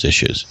have those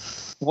issues?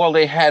 Well,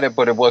 they had it,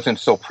 but it wasn't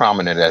so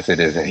prominent as it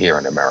is here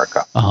in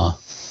America.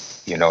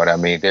 You know what I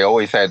mean? They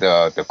always had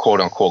the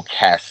quote unquote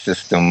caste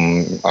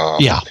system.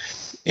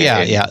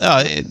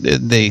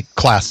 The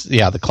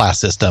class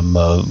system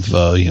of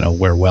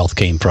where wealth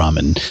came from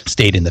and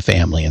stayed in the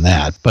family and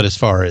that. But as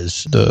far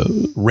as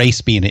the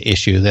race being an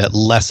issue, that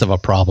less of a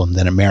problem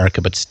than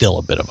America, but still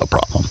a bit of a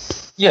problem.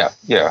 Yeah,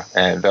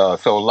 and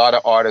so a lot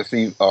of artists,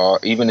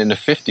 even in the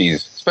 50s,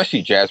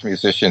 especially jazz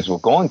musicians, were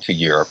going to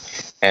Europe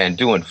and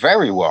doing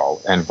very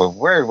well, and were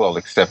very well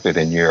accepted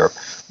in Europe,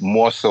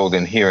 more so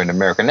than here in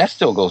America. And that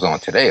still goes on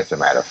today, as a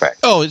matter of fact.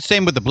 Oh, it's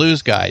same with the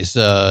blues guys.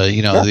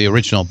 The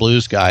original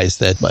blues guys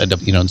that end up,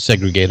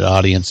 segregated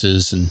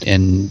audiences,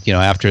 and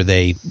after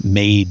they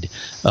made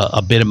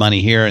a bit of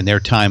money here and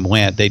their time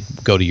went, they'd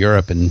go to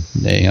Europe and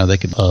they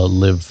could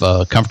live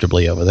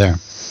comfortably over there.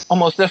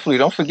 Almost definitely.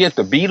 Don't forget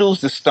the Beatles,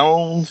 the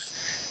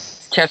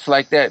Stones, cats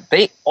like that.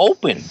 They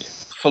opened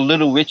for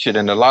Little Richard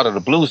and a lot of the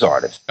blues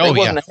artists. Oh,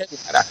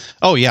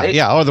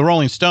 yeah. The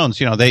Rolling Stones,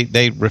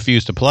 they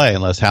refused to play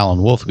unless Hal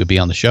and Wolf could be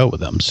on the show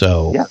with them.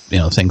 So,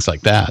 things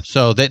like that.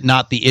 So that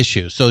not the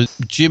issue. So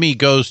Jimmy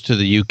goes to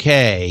the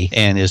UK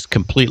and is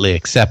completely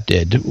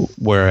accepted,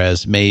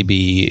 whereas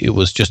maybe it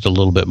was just a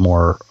little bit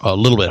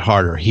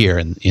harder here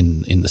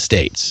in the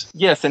States.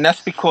 Yes, and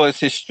that's because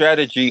his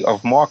strategy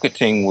of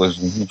marketing was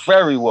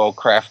very well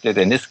crafted,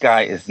 and this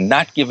guy is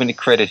not given the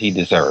credit he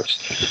deserves.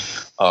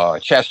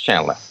 Chas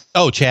Chandler.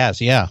 Oh, Chas,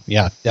 yeah,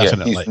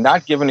 definitely. Yeah, he's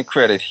not given the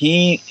credit. To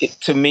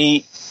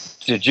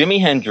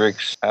Jimi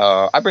Hendrix,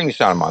 I bring this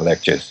out in my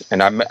lectures,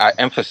 and I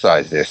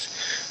emphasize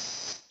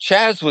this.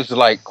 Chas was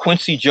like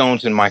Quincy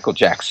Jones and Michael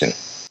Jackson.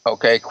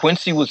 Okay,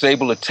 Quincy was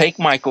able to take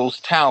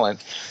Michael's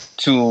talent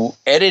to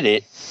edit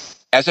it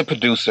as a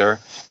producer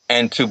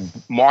and to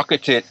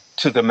market it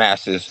to the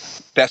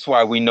masses. That's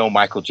why we know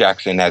Michael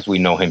Jackson as we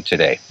know him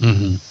today.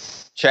 Mm-hmm.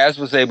 Chas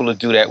was able to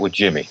do that with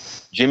Jimmy.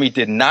 Jimmy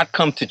did not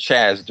come to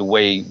Chas the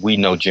way we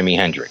know Jimi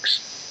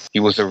Hendrix.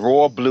 He was a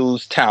raw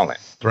blues talent.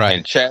 Right.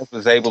 And Chas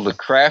was able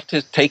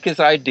to take his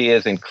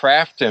ideas and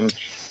craft him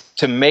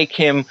to make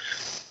him.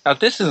 Now,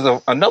 this is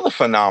another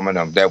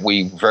phenomenon that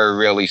we very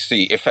rarely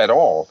see, if at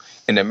all,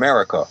 in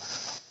America.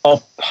 A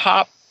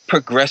pop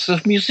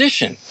progressive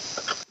musician.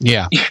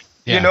 Yeah.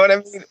 You know what I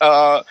mean?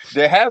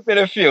 There have been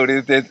a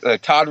few. There's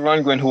Todd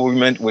Rundgren, who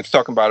we was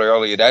talking about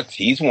earlier.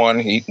 He's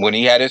one. When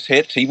he had his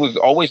hits, he was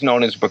always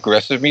known as a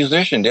progressive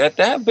musician. There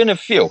have been a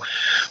few.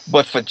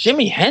 But for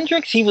Jimi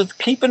Hendrix,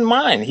 keep in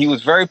mind, he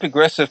was a very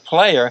progressive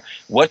player.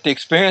 What the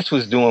Experience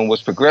was doing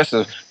was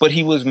progressive, but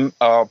he was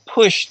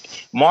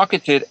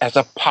marketed as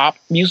a pop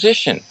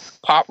musician,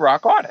 pop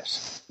rock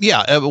artist.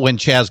 Yeah, when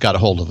Chas got a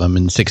hold of him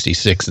in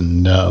 '66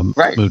 and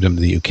moved him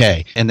to the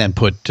UK, and then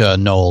put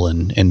Noel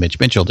and Mitch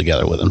Mitchell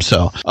together with him.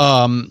 So,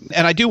 and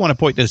I do want to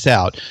point this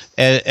out,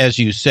 as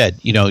you said,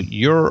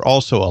 you're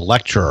also a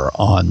lecturer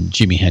on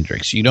Jimi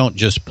Hendrix. You don't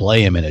just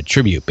play him in a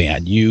tribute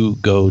band. You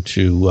go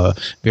to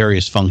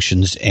various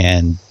functions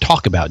and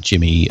talk about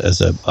Jimmy as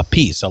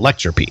a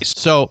lecture piece.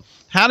 So,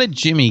 how did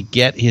Jimmy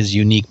get his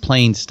unique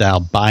playing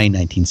style by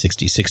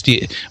 1966?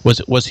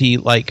 Was he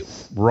like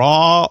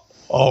raw?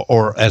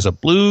 Or as a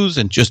blues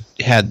and just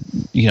had,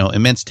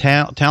 immense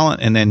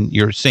talent, and then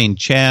you're saying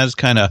Chas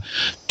kind of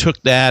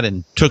took that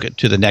and took it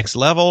to the next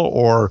level,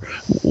 or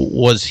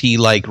was he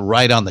like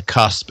right on the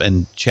cusp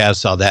and Chas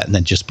saw that and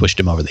then just pushed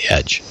him over the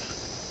edge?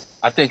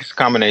 I think it's a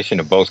combination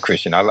of both,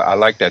 Christian. I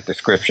like that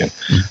description.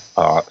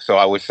 So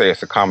I would say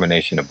it's a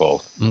combination of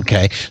both.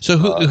 Okay. So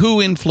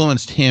who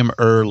influenced him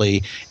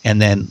early and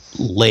then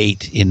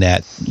late in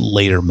that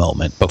later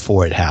moment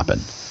before it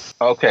happened?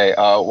 Okay,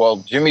 well,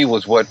 Jimmy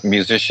was what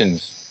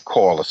musicians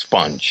call a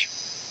sponge.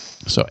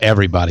 So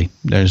everybody,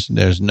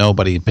 there's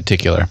nobody in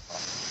particular.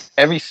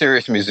 Every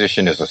serious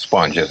musician is a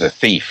sponge, is a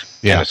thief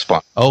and a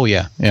sponge. Oh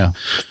yeah.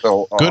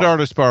 So good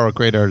artists borrow,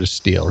 great artists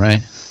steal,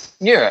 right?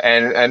 Yeah,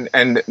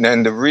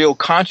 and the real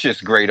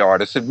conscious great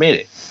artists admit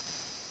it.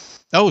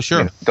 Oh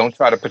sure. Don't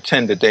try to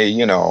pretend that they,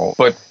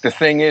 But the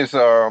thing is,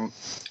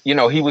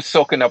 he was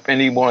soaking up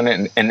anyone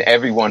and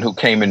everyone who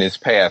came in his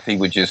path. He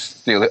would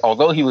just steal it.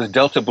 Although he was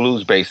Delta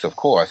blues based, of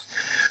course,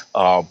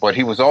 but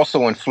he was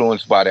also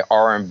influenced by the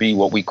R&B,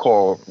 what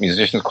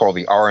musicians call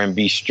the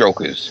R&B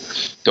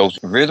strokers. Those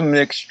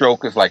rhythmic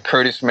strokers like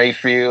Curtis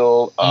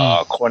Mayfield,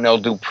 Cornell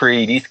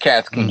Dupree. These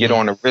cats can get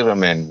on the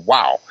rhythm and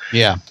wow.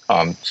 Yeah.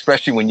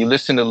 Especially when you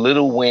listen to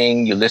Little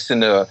Wing, you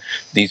listen to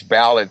these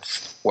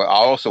ballads. Well, I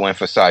also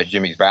emphasize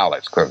Jimmy's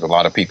ballads because a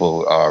lot of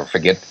people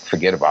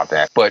forget about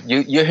that. But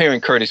you're hearing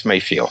Curtis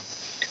Mayfield.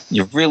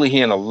 You're really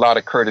hearing a lot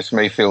of Curtis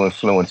Mayfield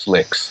influenced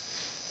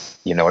licks.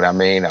 You know what I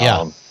mean?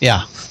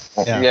 Yeah.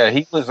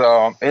 He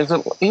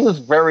was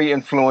very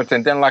influenced.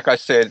 And then, like I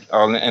said,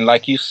 and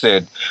like you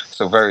said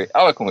so very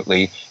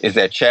eloquently, is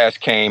that Chas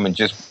came and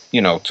just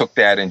took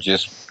that and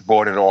just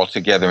brought it all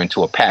together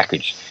into a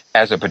package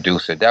as a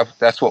producer.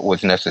 That's what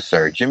was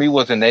necessary. Jimmy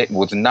was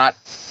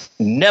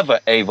never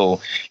able,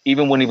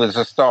 even when he was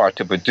a star,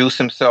 to produce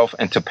himself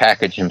and to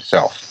package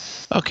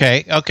himself.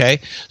 Okay.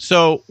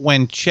 So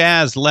when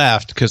Chas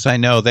left, because I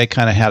know they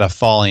kind of had a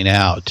falling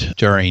out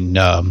during,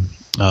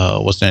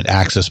 wasn't it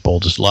Axis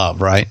Bold as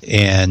Love, right?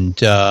 And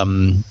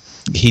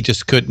he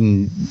just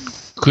couldn't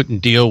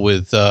deal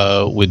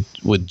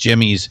with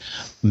Jimmy's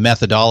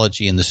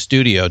methodology in the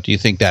studio. Do you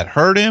think that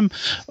hurt him,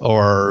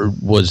 or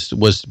was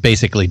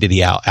basically did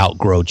he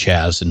outgrow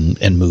Chas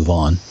and move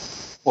on?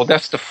 Well,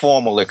 that's the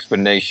formal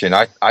explanation.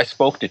 I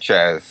spoke to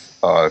Chas,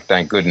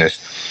 thank goodness.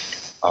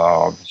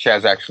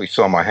 Chas actually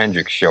saw my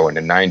Hendrix show in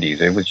the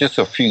 90s. It was just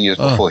a few years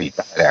before he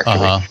died,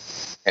 actually.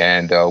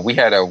 And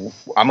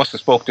I must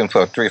have spoke to him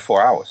for 3 or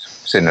 4 hours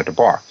sitting at the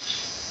bar.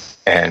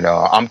 And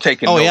I'm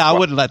taking notes. I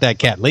wouldn't let that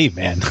cat leave,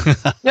 man.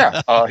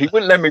 He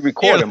wouldn't let me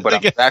record him.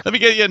 But let me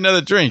get you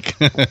another drink.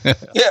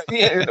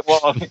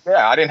 Well,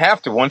 I didn't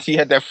have to. Once he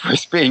had that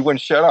first beer, he wouldn't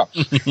shut up.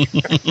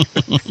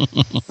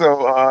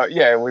 So,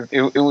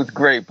 it was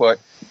great. But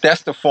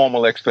that's the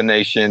formal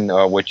explanation,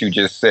 what you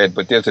just said.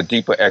 But there's a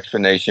deeper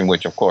explanation,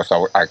 which, of course,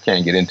 I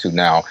can't get into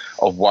now,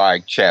 of why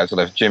Chaz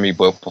left Jimmy.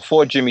 But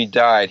before Jimmy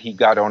died, he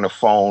got on the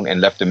phone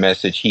and left a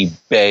message. He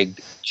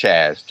begged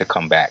Chaz to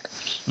come back.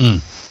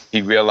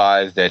 He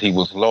realized that he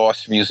was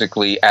lost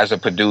musically as a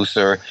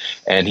producer,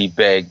 and he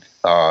begged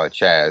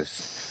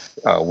Chaz.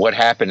 What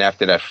happened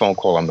after that phone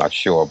call, I'm not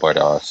sure,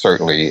 but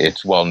certainly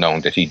it's well known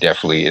that he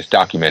definitely is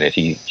documented.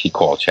 He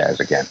called Chaz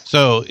again.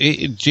 So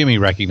Jimmy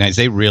recognized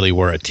they really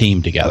were a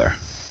team together.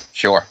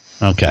 Sure.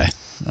 Okay.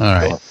 All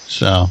right. Sure.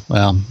 So,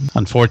 well,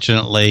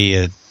 unfortunately,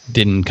 it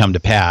didn't come to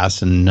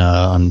pass, and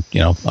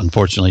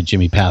unfortunately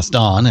Jimmy passed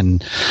on,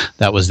 and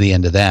that was the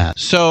end of that.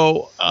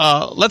 So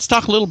let's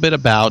talk a little bit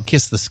about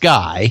Kiss the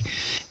Sky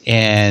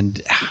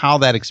and how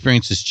that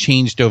experience has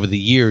changed over the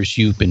years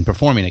you've been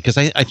performing it, because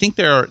I think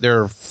there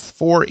are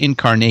 4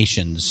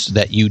 incarnations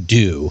that you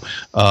do,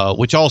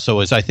 which also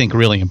is, I think,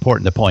 really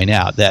important to point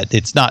out, that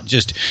it's not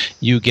just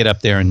you get up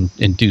there and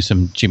do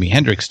some Jimi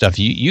Hendrix stuff.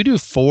 You do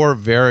 4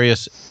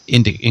 various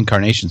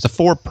incarnations, the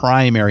 4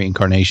 primary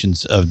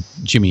incarnations of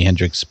Jimi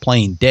Hendrix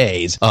playing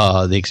days.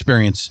 The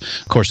Experience,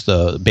 of course,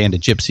 the Band of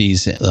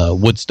Gypsies,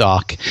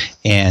 Woodstock,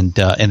 and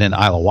then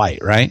Isle of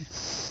Wight, right?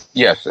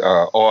 Yes,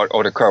 or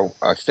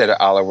instead of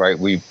Isle of Wight,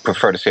 we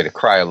prefer to say the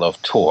Cry of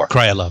Love tour.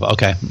 Cry of Love,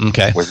 okay.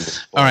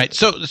 All right,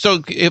 so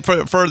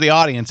for the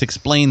audience,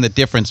 explain the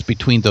difference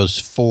between those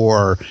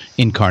 4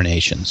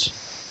 incarnations.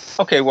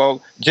 Okay,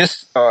 well,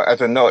 just as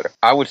a note,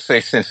 I would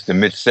say since the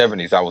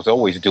mid-'70s, I was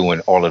always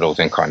doing all of those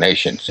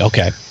incarnations.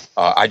 Okay.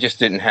 I just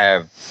didn't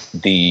have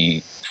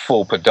the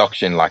full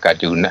production like I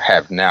do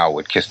have now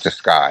with Kiss the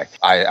Sky.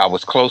 I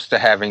was close to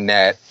having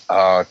that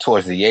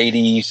towards the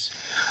 80s,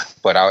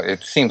 but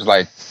it seems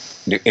like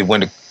it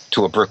went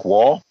to a brick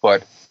wall.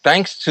 But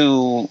thanks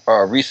to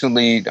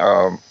recently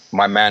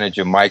my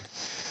manager, Mike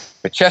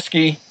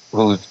Pacheski,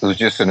 who's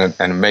just an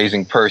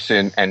amazing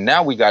person. And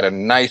now we got a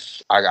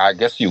nice, I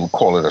guess you would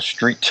call it a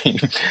street team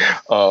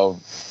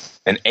of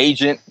an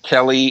agent,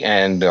 Kelly,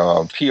 and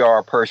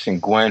PR person,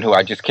 Gwen, who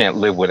I just can't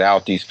live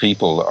without these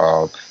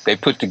people. They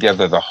put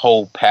together the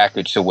whole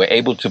package. So we're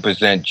able to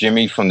present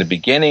Jimmy from the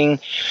beginning.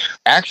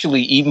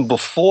 Actually, even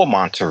before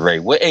Monterey,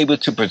 we're able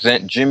to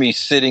present Jimmy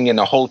sitting in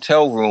a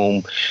hotel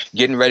room,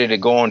 getting ready to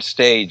go on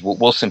stage with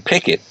Wilson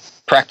Pickett,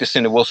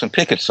 practicing the Wilson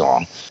Pickett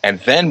song. And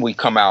then we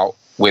come out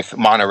with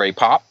Monterey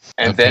Pop.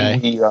 And then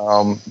we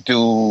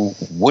do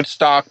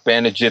Woodstock,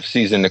 Band of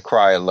Gypsies, and the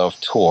Cry of Love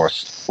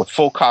tours with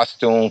full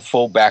costume,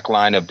 full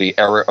backline of the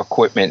era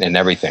equipment and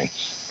everything.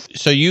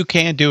 So you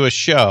can do a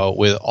show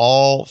with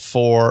all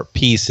 4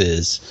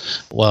 pieces,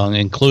 well,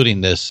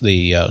 including the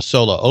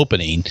solo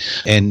opening,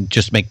 and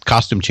just make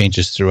costume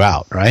changes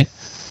throughout, right?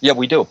 Yeah,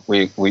 we do.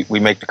 We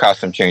make the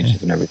costume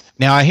changes and everything.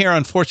 Now, I hear,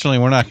 unfortunately,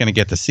 we're not going to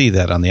get to see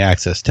that on the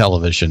Access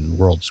Television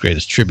World's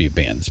Greatest Tribute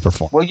Bands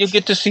perform. Well, you'll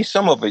get to see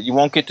some of it. You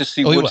won't get to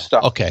see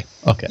Woodstock. Okay.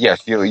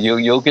 Yes,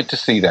 you'll get to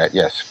see that,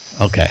 yes.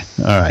 Okay,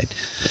 all right.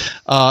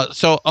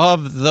 So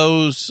of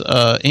those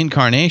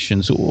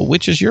incarnations,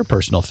 which is your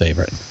personal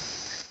favorite?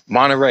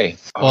 Monterey.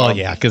 Well,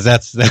 yeah, because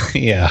that's the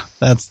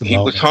He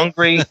was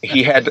hungry.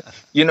 He had,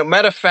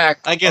 matter of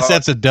fact. I guess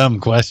that's a dumb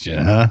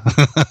question, huh?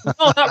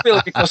 No, not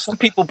really, because some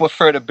people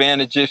prefer the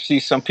Band of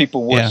Gypsies, some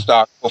people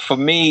Woodstock. Yeah. But for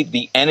me,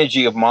 the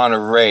energy of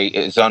Monterey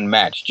is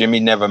unmatched.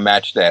 Jimmy never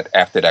matched that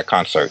after that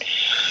concert.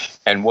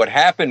 And what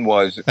happened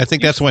was, I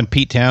think that's when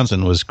Pete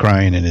Townsend was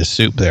crying in his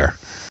soup there.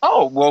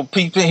 Oh, well,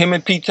 him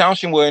and Pete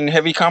Townshend were in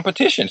heavy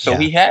competition, so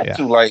he had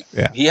to,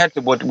 he had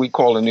to, what we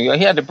call in New York,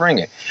 he had to bring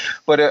it.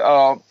 But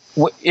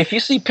if you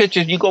see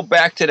pictures, you go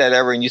back to that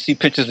era and you see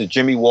pictures of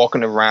Jimmy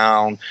walking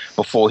around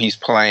before he's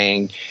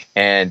playing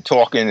and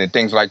talking and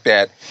things like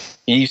that.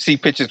 And you see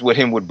pictures with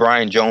him with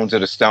Brian Jones of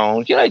the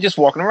Stones, just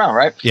walking around,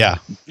 right? Yeah.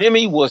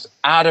 Jimmy was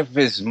out of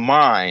his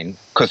mind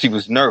because he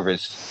was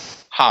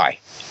nervous, high,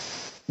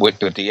 with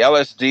the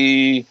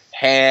LSD,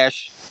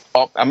 hash,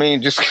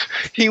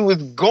 he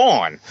was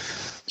gone.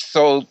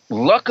 So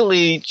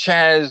luckily,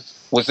 Chaz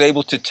was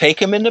able to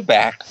take him in the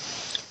back,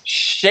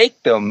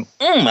 shake them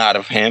out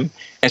of him,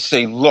 and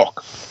say,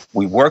 look,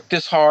 we worked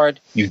this hard.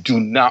 You do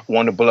not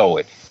want to blow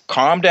it.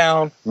 Calm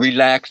down,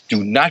 relax,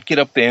 do not get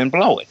up there and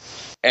blow it.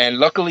 And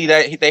luckily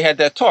they had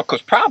that talk,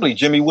 because probably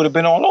Jimmy would have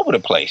been all over the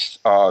place,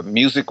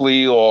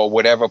 musically or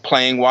whatever,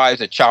 playing-wise.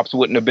 The chops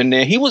wouldn't have been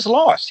there. He was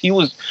lost.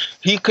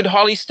 He could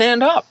hardly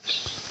stand up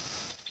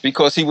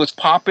because he was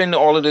popping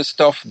all of this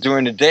stuff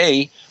during the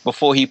day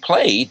before he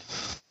played,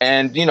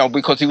 and,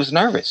 because he was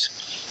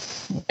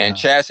nervous. And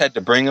Chaz had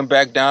to bring him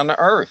back down to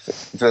earth.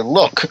 He said,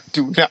 look,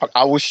 dude,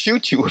 I will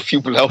shoot you if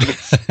you blow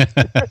this.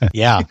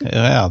 Yeah.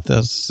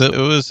 It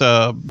was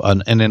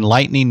an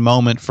enlightening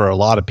moment for a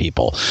lot of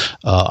people.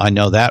 I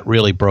know that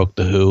really broke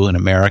the Who in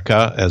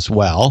America as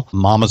well.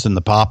 Mamas and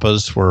the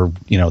Papas were,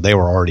 they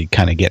were already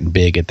kind of getting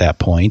big at that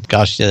point.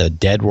 Gosh,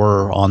 Dead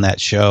were on that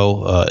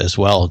show as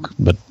well,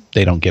 but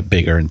they don't get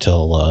bigger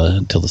until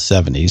the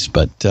 70s.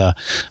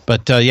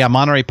 But yeah,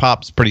 Monterey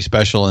Pop's pretty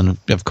special. And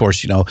of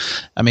course,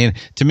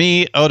 to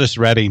me, Otis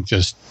Redding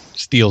just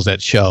steals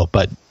that show,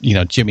 but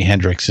Jimi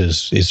Hendrix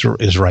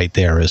is right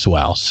there as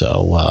well.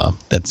 So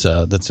that's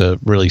a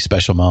really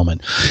special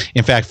moment.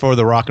 In fact, for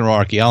the Rock and Roll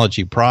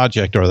Archaeology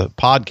Project or the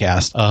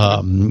podcast,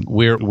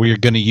 we're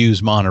going to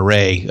use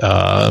Monterey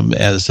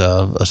as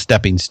a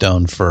stepping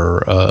stone for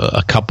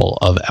a couple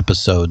of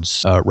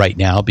episodes right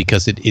now,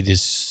 because it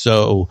is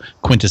so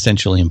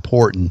quintessentially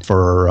important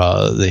for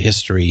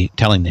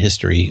telling the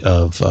history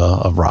of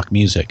rock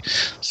music.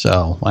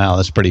 So wow,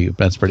 that's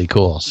pretty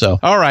cool. So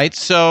all right,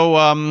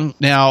 so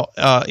now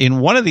in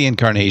one of the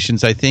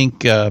incarnations, I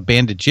think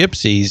Band of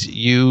Gypsies,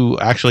 you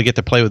actually get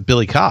to play with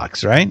Billy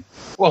Cox, right?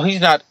 Well,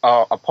 he's not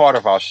a part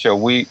of our show.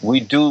 We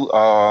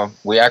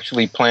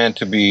actually plan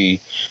to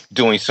be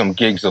doing some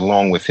gigs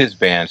along with his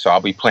band. So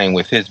I'll be playing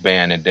with his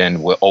band, and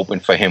then we'll open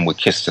for him with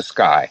Kiss the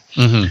Sky.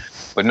 Mm-hmm.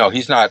 But no,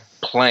 he's not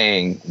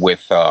playing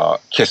with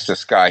Kiss the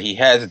Sky. He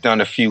has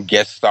done a few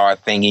guest star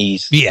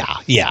thingies.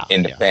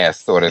 In the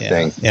past, sort of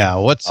thing. Yeah.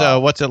 What's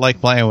it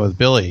like playing with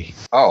Billy?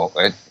 Oh,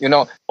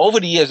 over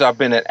the years, I've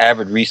been an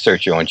avid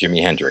researcher on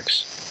Jimi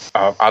Hendrix.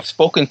 I've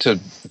spoken to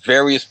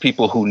various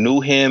people who knew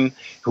him,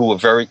 who were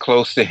very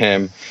close to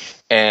him,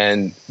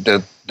 and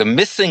the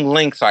missing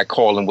links, I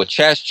call them, were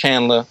Chas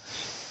Chandler,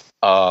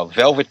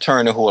 Velvet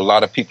Turner, who a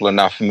lot of people are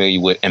not familiar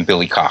with, and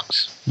Billy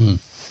Cox. Mm.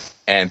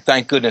 And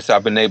thank goodness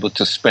I've been able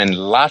to spend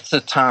lots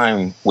of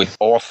time with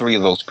all three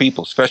of those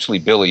people, especially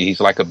Billy. He's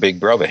like a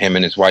big brother, him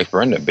and his wife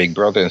Brenda, big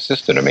brother and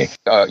sister to me.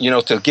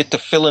 To get to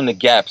fill in the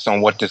gaps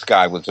on what this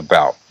guy was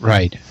about.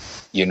 Right.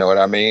 You know what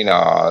I mean?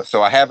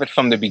 So I have it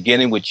from the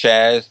beginning with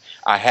Chaz.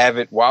 I have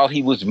it while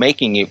he was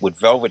making it with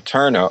Velvet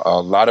Turner. A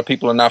lot of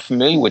people are not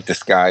familiar with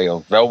this guy.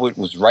 Velvet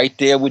was right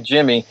there with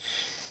Jimmy.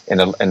 And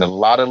a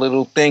lot of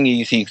little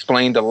thingies, he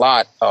explained a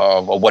lot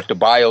of what the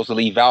bios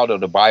leave out or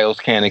the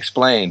bios can't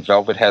explain.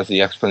 Velvet has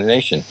the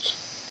explanation.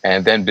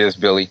 And then there's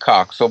Billy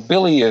Cox. So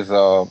Billy is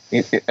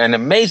an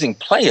amazing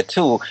player,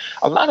 too.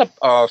 A lot of,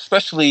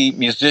 especially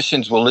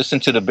musicians, will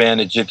listen to the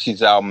Band of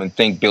Gypsies album and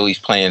think Billy's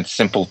playing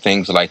simple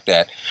things like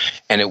that.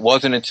 And it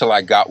wasn't until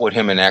I got with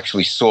him and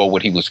actually saw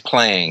what he was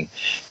playing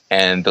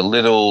and the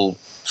little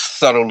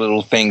subtle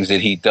little things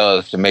that he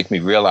does to make me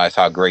realize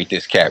how great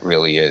this cat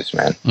really is,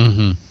 man.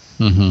 Mm-hmm.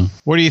 Mm-hmm.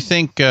 Where do you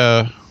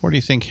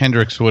think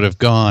Hendrix would have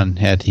gone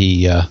had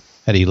he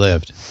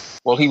lived?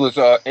 Well, he was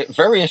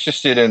very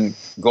interested in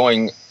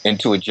going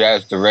into a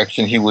jazz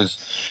direction. He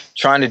was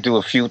trying to do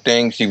a few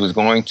things. He was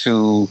going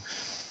to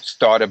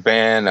start a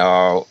band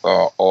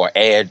or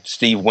add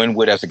Steve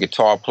Winwood as a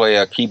guitar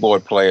player,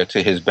 keyboard player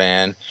to his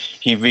band.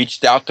 He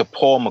reached out to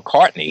Paul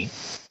McCartney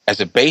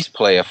as a bass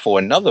player for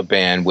another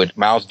band with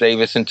Miles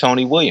Davis and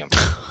Tony Williams.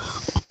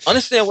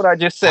 Understand what I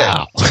just said?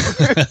 Wow.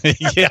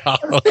 Yeah.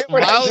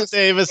 Miles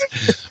Davis,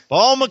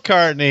 Paul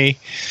McCartney,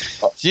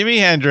 Jimi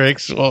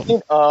Hendrix. Well,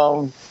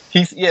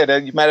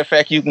 matter of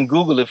fact, you can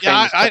Google it.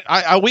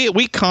 Yeah,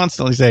 we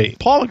constantly say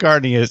Paul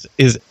McCartney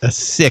is a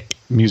sick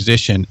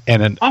musician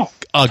and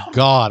a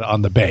god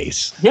on the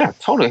bass. Yeah,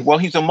 totally. Well,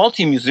 he's a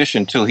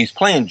multi-musician too. He's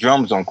playing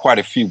drums on quite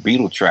a few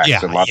Beatle tracks.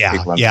 Yeah. Of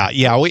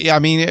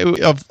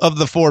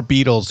the four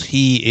Beatles,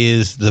 he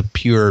is the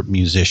pure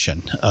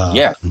musician.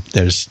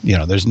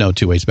 There's no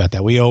two ways about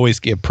that. We always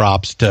give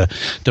props to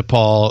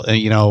Paul.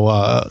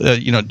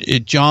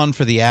 John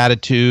for the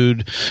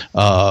attitude,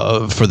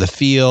 for the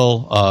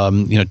feel.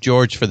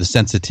 George for the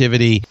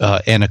sensitivity,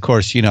 and of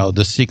course,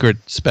 the secret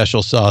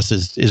special sauce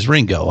is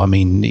Ringo. I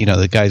mean,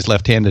 the guy's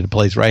left-handed and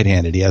plays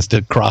right-handed. He has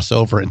to cross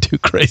over and do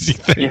crazy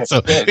things.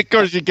 Of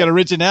course, you get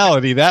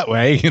originality that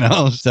way.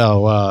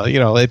 So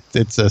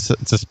it's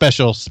a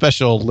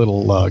special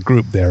little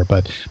group there.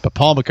 But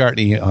Paul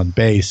McCartney on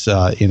bass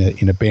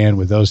in a band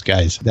with those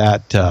guys.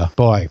 That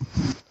boy,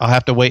 I'll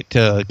have to wait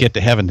to get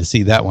to heaven to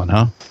see that one,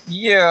 huh?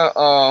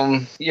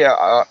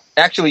 Yeah.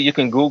 Actually, you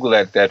can Google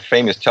that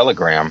famous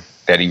telegram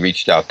that he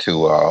reached out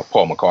to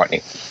Paul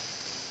McCartney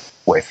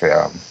with.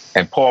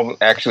 And Paul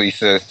actually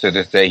says to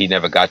this day he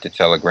never got the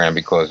telegram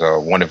because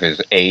one of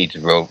his aides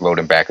wrote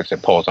him back and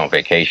said Paul's on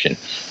vacation.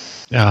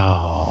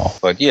 Oh.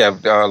 But yeah,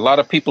 a lot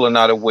of people are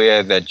not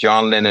aware that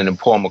John Lennon and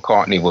Paul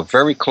McCartney were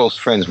very close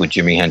friends with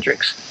Jimi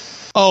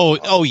Hendrix.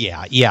 Oh,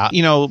 yeah.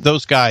 You know,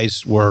 those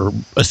guys were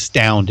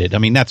astounded. I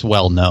mean, that's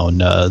well known.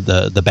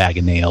 The Bag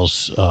of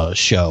Nails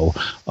show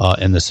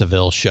and the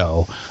Seville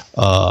show,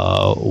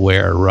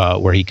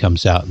 where he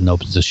comes out and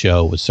opens the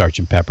show with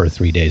Sgt. Pepper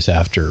 3 days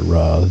after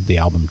the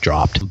album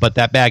dropped. But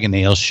that Bag of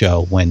Nails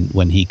show,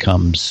 when he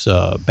comes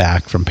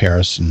back from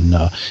Paris and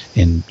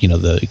you know,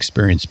 the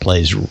Experience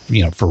plays,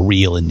 you know, for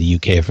real in the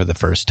UK for the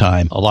first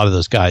time, a lot of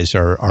those guys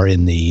are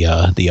in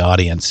the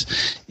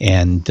audience,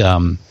 and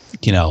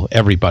you know,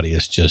 everybody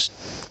is just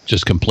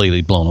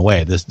completely blown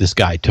away. This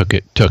guy took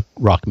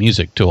rock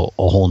music to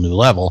a whole new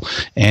level,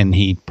 and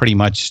he pretty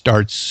much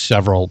starts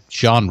several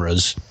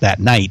genres that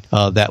night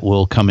that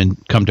will come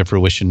to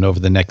fruition over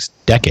the next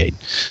decade.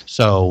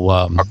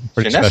 So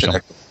pretty special.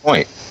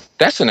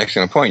 That's an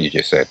excellent point you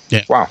just said.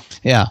 Yeah. Wow.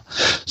 Yeah.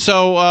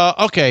 So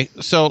okay.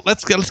 So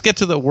let's get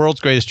to the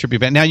world's greatest tribute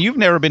band. Now, you've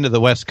never been to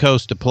the West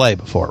Coast to play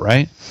before,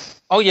 right?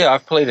 Oh yeah,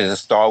 I've played at the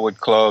Starwood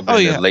Club. Oh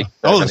in yeah. the late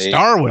Oh, the 70s.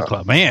 Starwood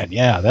Club, man.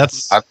 Yeah,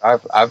 that's I've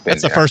been.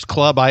 that's the there. first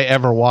club I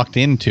ever walked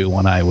into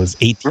when I was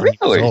 18 years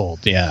Really?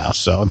 old. Yeah.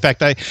 So in fact,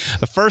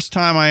 the first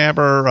time I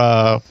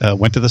ever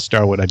went to the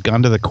Starwood, I'd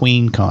gone to the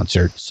Queen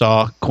concert,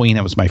 saw Queen.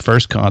 It was my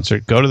first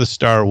concert. Go to the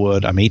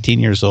Starwood. I'm 18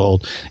 years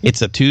old.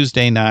 It's a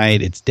Tuesday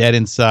night. It's dead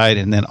inside,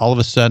 and then all of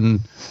a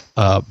sudden,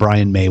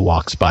 Brian May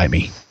walks by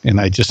me,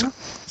 and I just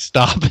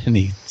stop, and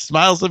he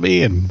smiles at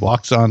me and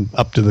walks on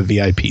up to the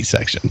VIP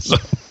section. So,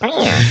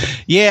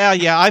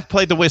 yeah, I've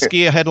played the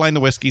Whiskey. I headlined the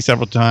Whiskey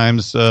several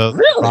times.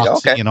 Really?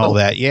 Roxy Okay, and all cool.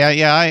 that.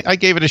 Yeah. I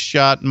gave it a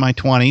shot in my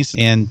 20s,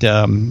 and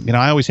you know,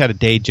 I always had a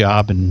day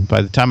job. And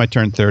by the time I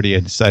turned 30, I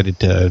decided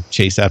to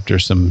chase after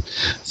some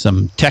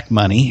tech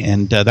money,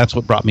 and that's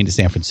what brought me to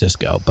San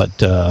Francisco. But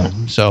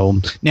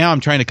so now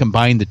I'm trying to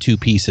combine the two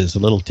pieces: a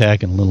little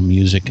tech and a little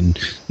music, and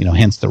you know,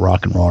 hence the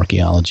Rock and Roll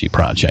Archaeology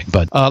Project.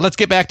 But let's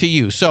get back to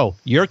you. So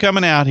you're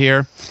coming out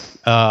here.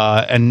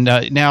 And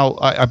now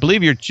I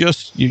believe you're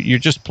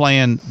just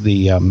playing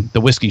the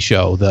Whiskey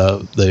Show,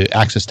 the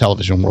Access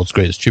Television World's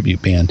Greatest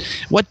Tribute Band.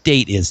 What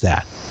date is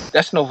that?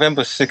 That's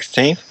November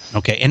 16th.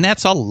 Okay, and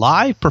that's a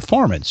live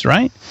performance,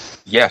 right?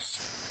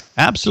 Yes.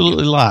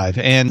 Absolutely live.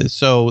 And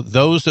so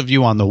those of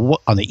you on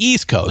the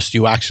East Coast,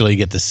 you actually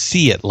get to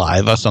see it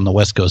live. Us on the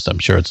West Coast, I'm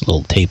sure it's a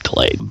little tape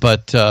delayed,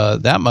 but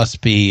that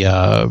must be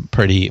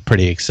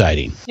pretty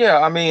exciting. Yeah,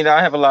 I mean,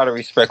 I have a lot of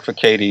respect for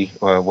Katie,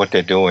 what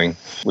they're doing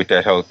with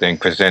that whole thing,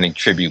 presenting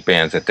tribute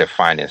bands at their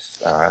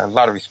finest. A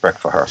lot of respect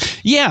for her.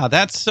 Yeah,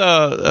 that's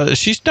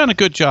she's done a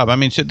good job. I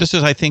mean, this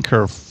is, I think,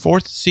 her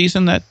fourth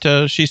season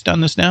that she's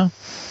done this now.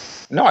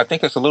 No, I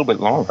think it's a little bit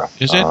longer.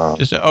 Is it? Oh,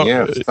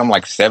 yeah, something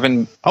like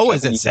 7. Oh,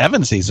 is it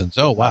 7 seasons?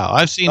 Oh, wow!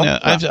 I've seen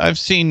I've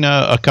seen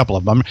a couple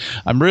of them.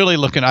 I'm really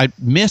looking. I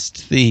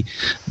missed the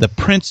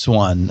Prince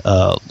one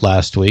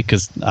last week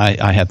because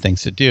I had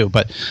things to do.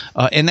 But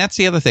and that's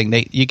the other thing.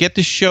 You get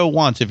the show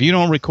once. If you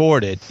don't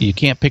record it, you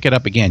can't pick it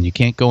up again. You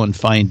can't go and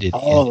find it.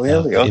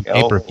 Really? In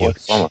pay-per-view.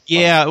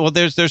 Yeah. Well,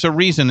 there's a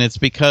reason. It's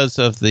because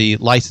of the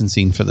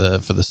licensing for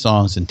the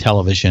songs and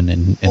television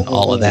and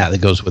all of that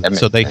goes with it.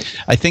 So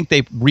I think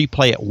they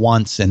replay it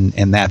once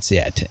and that's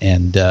it,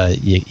 and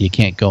you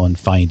can't go and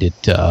find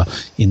it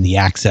in the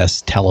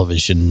Access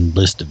Television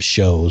list of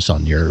shows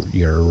on your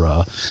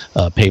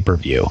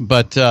pay-per-view.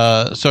 But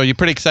so you're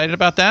pretty excited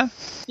about that?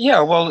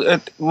 Yeah, well,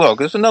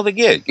 look, it's another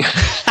gig.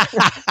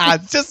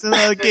 It's just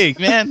another gig,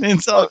 man.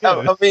 It's all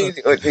good. I mean,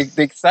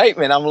 the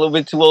excitement, I'm a little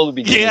bit too old to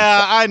be doing.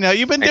 Yeah, I know.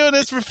 You've been doing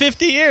this for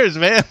 50 years,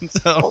 man.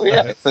 So.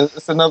 Yeah,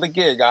 it's another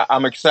gig.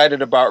 I'm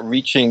excited about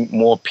reaching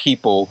more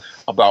people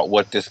about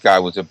what this guy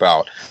was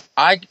about.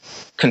 I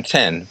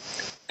contend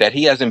that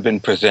he hasn't been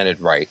presented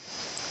right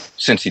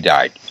since he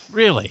died.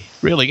 Really?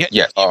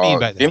 Yeah. What do you mean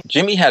by that?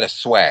 Jimmy had a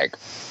swag.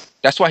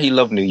 That's why he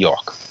loved New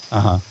York.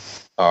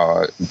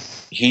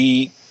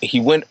 He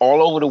went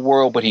all over the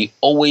world, but he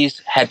always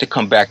had to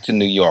come back to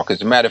New York.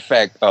 As a matter of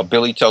fact,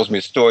 Billy tells me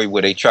a story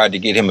where they tried to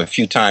get him a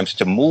few times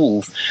to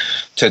move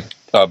to.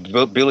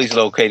 Billy's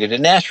located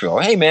in Nashville.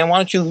 Hey man, why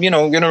don't you,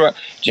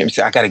 Jimmy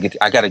said, I gotta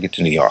get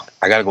to New York.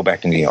 I gotta go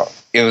back to New York.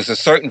 It was a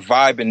certain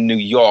vibe in New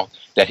York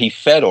that he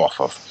fed off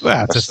of.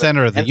 Well, it's the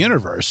center of the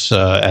universe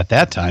at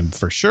that time,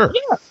 for sure.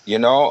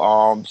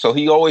 Yeah, so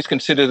he always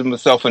considered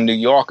himself a New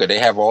Yorker. They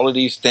have all of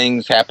these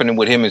things happening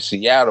with him in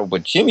Seattle,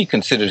 but Jimmy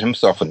considered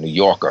himself a New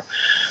Yorker.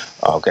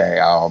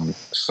 Okay,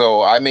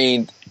 so I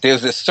mean,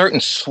 there's a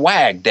certain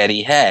swag that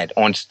he had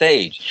on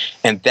stage,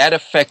 and that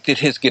affected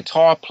his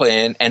guitar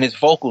playing and his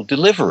vocal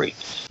delivery.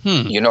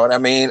 You know what I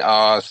mean?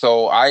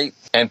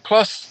 And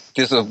plus,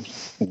 there's a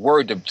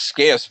word that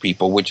scares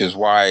people, which is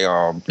why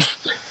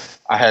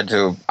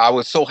I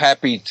was so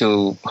happy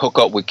to hook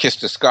up with Kiss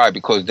the Sky,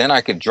 because then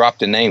I could drop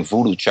the name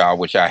Voodoo Child,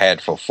 which I had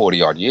for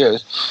 40 odd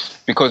years,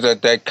 because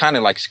that kind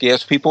of like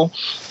scares people.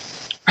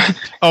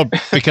 Oh,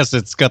 because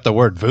it's got the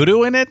word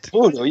voodoo in it?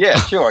 Voodoo, yeah,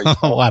 sure.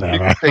 Whatever. You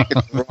can take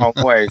it the wrong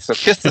way. So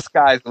Kiss the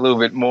Sky is a little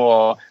bit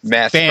more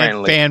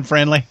mass-friendly.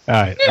 Fan-friendly? All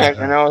right.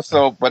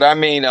 Yeah, but I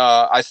mean,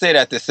 I say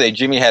that to say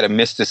Jimmy had a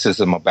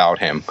mysticism about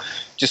him.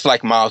 Just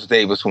like Miles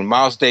Davis. When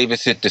Miles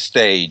Davis hit the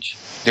stage,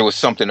 there was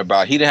something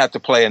about he didn't have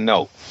to play a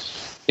note.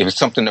 It was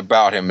something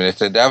about him. And it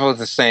said that was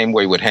the same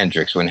way with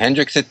Hendrix. When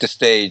Hendrix hit the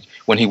stage,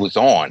 when he was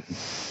on,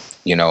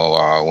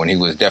 when he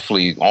was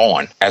definitely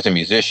on as a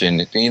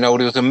musician, there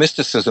was a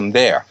mysticism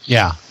there.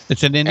 Yeah.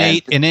 It's an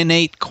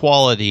innate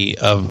quality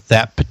of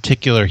that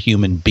particular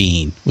human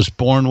being. Was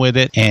born with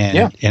it,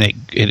 and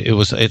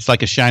it's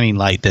like a shining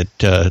light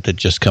that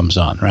just comes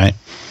on, right?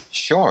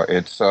 Sure.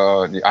 It's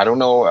I don't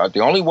know. The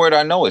only word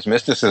I know is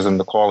mysticism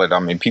to call it. I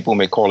mean, people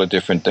may call it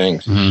different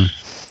things. Mm-hmm.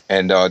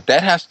 And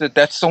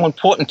that's so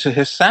important to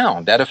his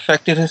sound. That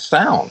affected his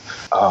sound.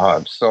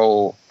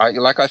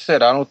 Like I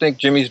said, I don't think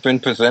Jimmy's been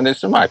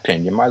presented, in my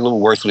opinion, my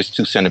little worthless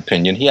 2-cent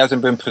opinion, he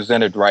hasn't been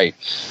presented right.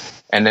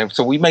 And then,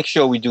 so we make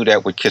sure we do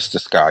that with Kiss the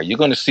Sky. You're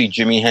going to see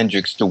Jimi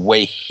Hendrix the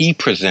way he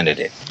presented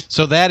it.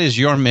 So that is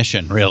your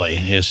mission, really,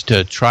 is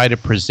to try to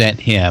present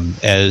him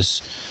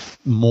as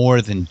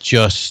more than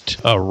just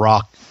a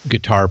rock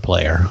guitar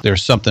player.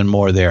 There's something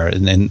more there,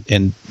 and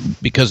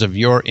because of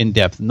your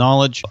in-depth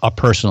knowledge, a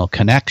personal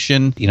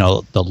connection,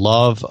 the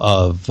love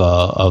of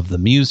the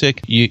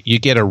music, you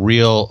get a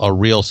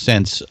real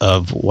sense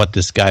of what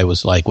this guy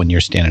was like when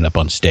you're standing up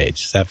on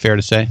stage. Is that fair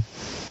to say?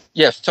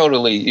 Yes,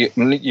 totally.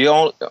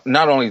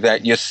 Not only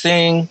that, you're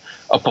seeing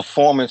a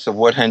performance of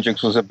what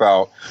Hendrix was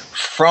about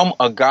from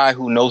a guy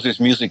who knows his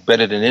music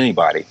better than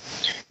anybody.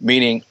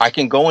 Meaning, I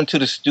can go into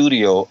the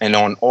studio and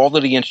on all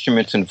of the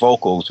instruments and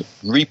vocals,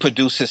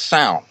 reproduce his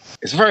sound.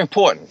 It's very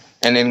important.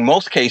 And in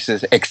most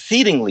cases,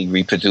 exceedingly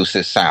reproduce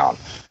his sound.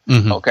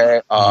 Mm-hmm. Okay?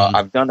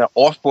 I've done an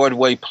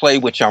off-Broadway play,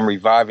 which I'm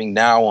reviving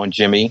now on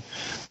Jimmy.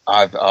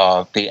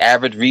 The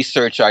avid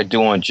research I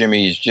do on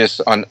Jimmy is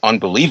just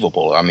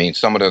unbelievable. I mean,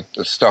 some of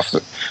the stuff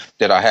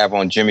that I have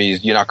on Jimmy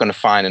is you're not going to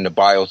find in the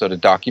bios or the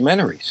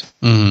documentaries.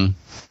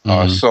 Mm-hmm.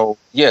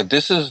 Mm-hmm.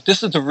 This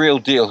is the real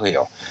deal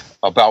here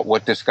about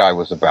what this guy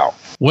was about.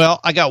 Well,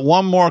 I got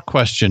one more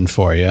question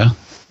for you,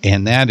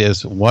 and that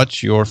is,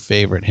 what's your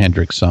favorite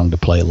Hendrix song to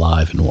play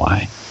live and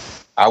why?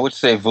 I would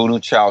say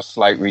Voodoo Child's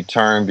Slight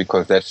Return,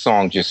 because that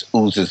song just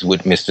oozes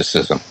with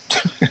mysticism.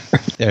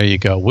 There you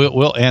go.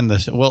 We'll end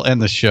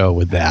the show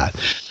with that.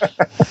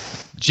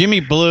 Jimmy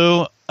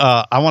Blue,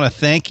 I want to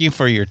thank you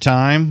for your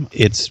time.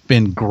 It's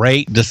been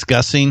great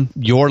discussing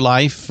your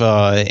life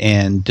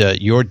and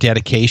your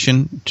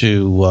dedication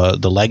to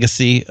the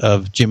legacy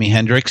of Jimi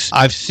Hendrix.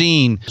 I've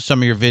seen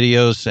some of your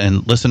videos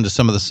and listened to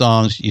some of the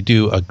songs. You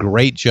do a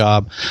great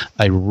job.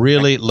 I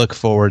really look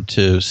forward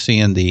to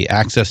seeing the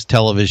Access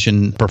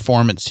Television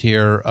performance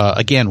here.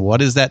 Again,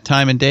 what is that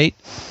time and date?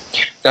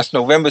 That's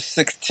November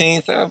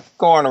 16th,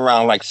 going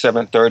around like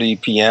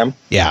 7:30 p.m.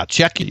 Yeah,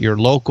 check your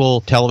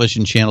local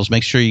television channels.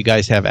 Make sure you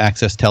guys have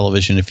Access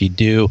Television. If you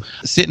do,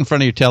 sit in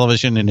front of your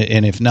television,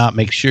 and if not,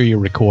 make sure you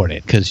record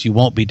it, because you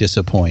won't be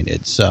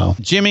disappointed. So,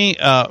 Jimmy,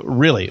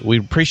 really, we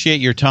appreciate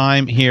your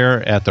time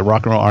here at the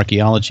Rock and Roll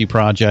Archaeology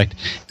Project,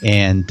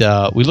 and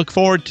we look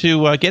forward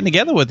to getting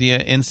together with you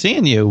and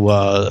seeing you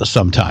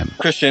sometime.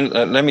 Christian,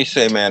 let me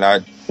say, man, I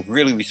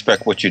really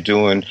respect what you're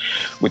doing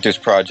with this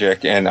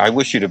project, and I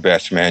wish you the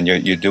best, man.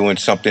 You're doing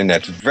something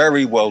that's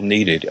very well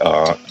needed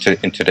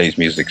in today's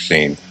music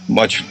scene.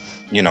 Much,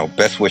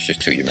 best wishes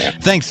to you, man.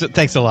 Thanks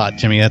a lot,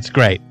 Jimmy. That's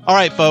great. All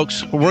right,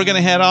 folks, we're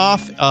gonna head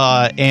off,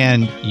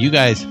 and you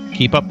guys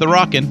keep up the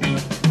rockin'.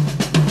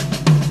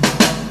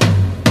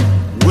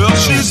 Well,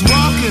 she's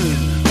walking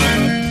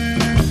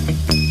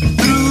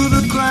through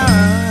the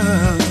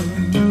crowd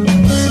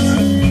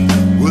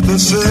with a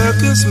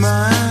circus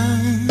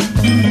mind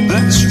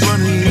that's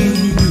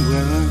running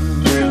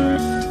around.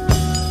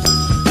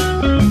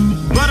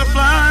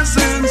 Butterflies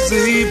and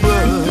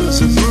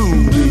zebras and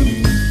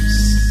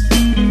moonbeams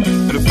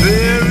and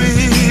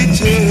fairy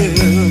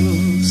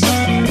tales.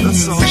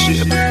 That's all she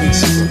ever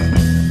thinks about.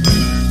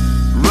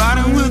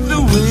 Riding with the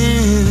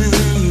wind.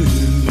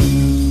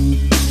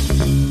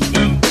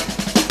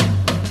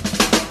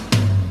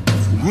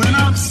 When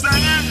I'm sad.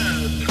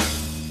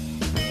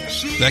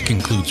 That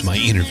concludes my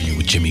interview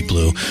with Jimmy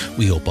Blue.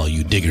 We hope all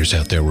you diggers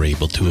out there were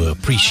able to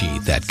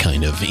appreciate that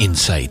kind of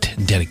insight,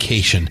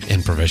 dedication,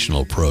 and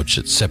professional approach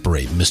that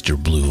separate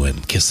Mr. Blue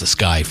and Kiss the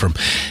Sky from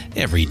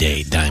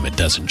everyday dime a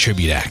dozen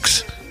tribute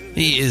acts.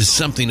 He is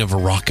something of a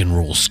rock and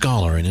roll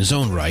scholar in his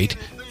own right,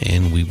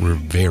 and we were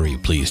very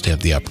pleased to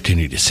have the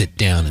opportunity to sit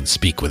down and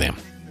speak with him.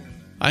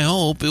 I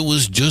hope it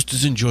was just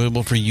as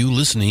enjoyable for you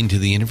listening to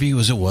the interview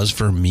as it was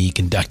for me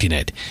conducting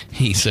it.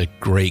 He's a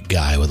great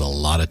guy with a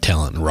lot of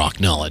talent and rock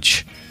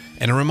knowledge.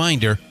 And a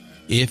reminder,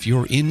 if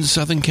you're in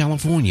Southern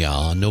California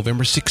on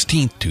November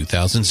 16th,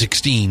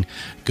 2016,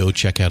 go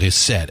check out his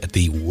set at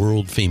the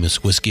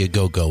world-famous Whiskey A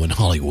Go-Go in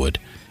Hollywood.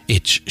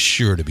 It's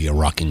sure to be a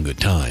rockin'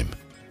 good time.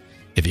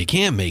 If you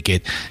can't make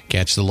it,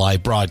 catch the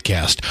live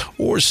broadcast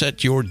or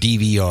set your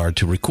DVR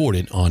to record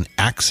it on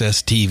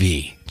Access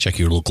TV. Check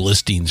your local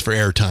listings for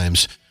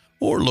airtimes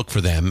or look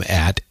for them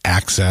at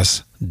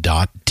access.tv.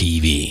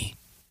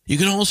 You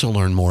can also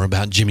learn more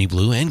about Jimmy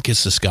Blue and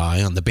Kiss the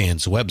Sky on the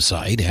band's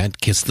website at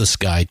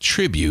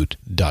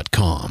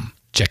kisstheskytribute.com.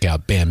 Check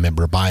out band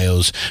member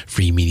bios,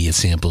 free media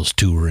samples,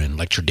 tour and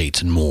lecture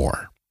dates, and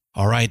more.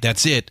 All right,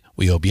 that's it.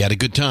 We hope you had a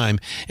good time,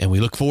 and we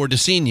look forward to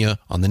seeing you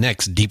on the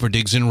next Deeper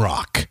Digs in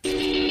Rock.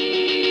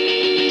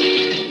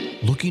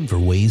 Looking for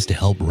ways to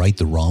help right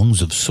the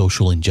wrongs of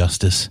social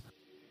injustice?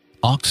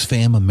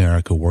 Oxfam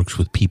America works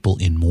with people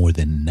in more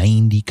than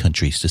 90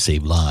 countries to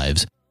save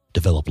lives,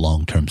 develop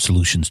long-term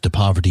solutions to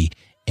poverty,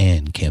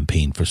 and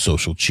campaign for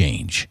social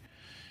change.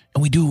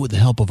 And we do it with the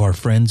help of our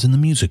friends in the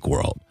music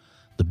world.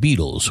 The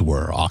Beatles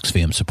were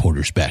Oxfam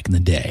supporters back in the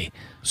day,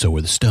 so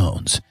were the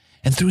Stones.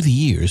 And through the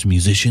years,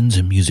 musicians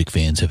and music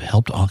fans have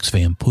helped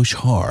Oxfam push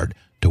hard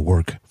to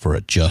work for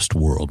a just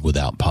world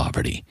without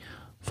poverty.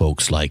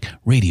 Folks like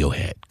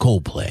Radiohead,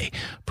 Coldplay,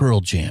 Pearl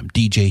Jam,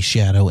 DJ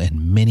Shadow,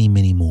 and many,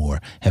 many more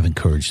have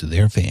encouraged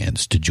their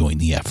fans to join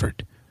the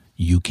effort.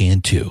 You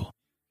can too.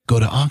 Go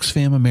to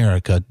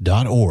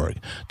oxfamamerica.org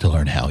to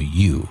learn how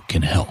you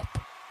can help.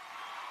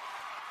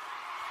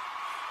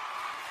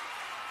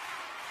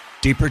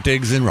 Deeper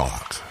Digs in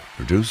Rock,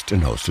 produced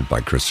and hosted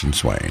by Christian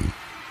Swain.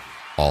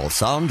 All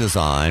sound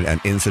design and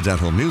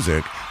incidental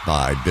music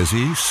by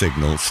Busy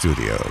Signal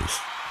Studios.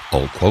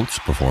 All quotes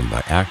performed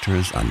by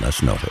actors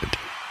unless noted.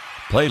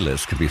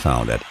 Playlists can be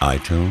found at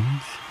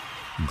iTunes,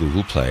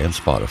 Google Play, and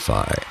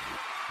Spotify.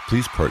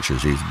 Please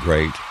purchase these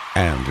great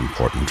and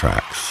important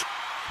tracks.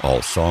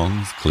 All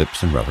songs,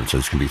 clips, and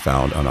references can be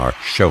found on our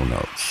show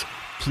notes.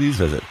 Please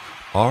visit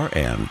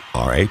rnrap.com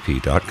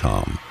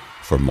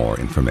for more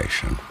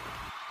information.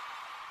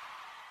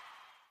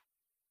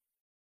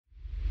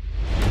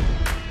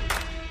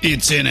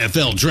 It's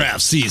NFL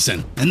draft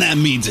season, and that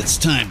means it's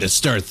time to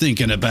start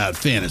thinking about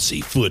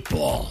fantasy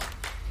football.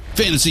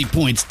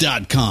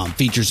 FantasyPoints.com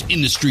features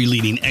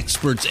industry-leading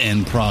experts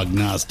and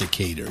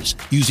prognosticators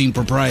using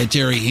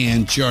proprietary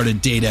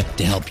hand-charted data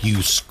to help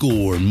you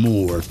score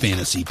more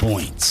fantasy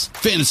points.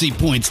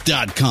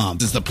 FantasyPoints.com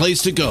is the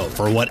place to go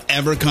for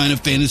whatever kind of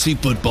fantasy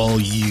football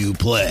you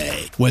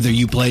play. Whether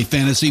you play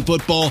fantasy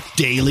football,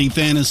 daily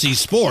fantasy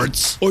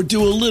sports, or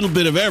do a little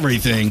bit of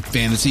everything,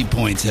 Fantasy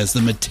Points has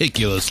the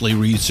meticulously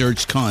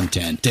researched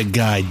content to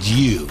guide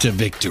you to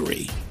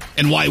victory.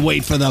 And why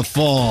wait for the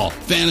fall?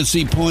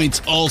 Fantasy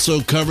Points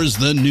also covers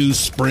the new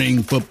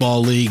spring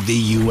football league,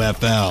 the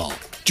UFL.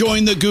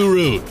 Join the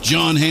guru,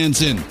 John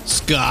Hansen,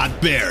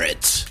 Scott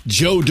Barrett,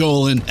 Joe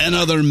Dolan, and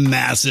other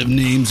massive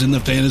names in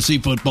the fantasy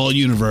football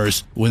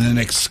universe with an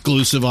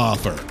exclusive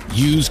offer.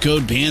 Use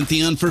code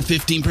Pantheon for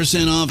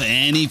 15% off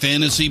any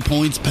Fantasy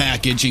Points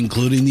package,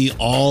 including the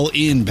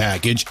all-in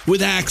package,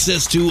 with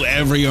access to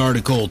every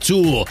article,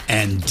 tool,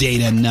 and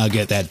data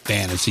nugget that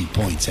Fantasy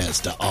Points has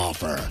to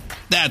offer.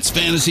 That's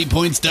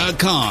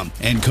FantasyPoints.com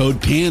and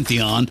code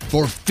Pantheon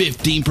for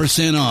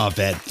 15% off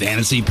at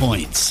Fantasy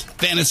Points.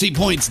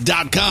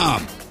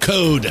 FantasyPoints.com,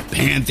 code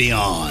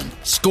Pantheon.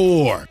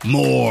 Score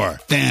more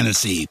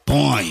fantasy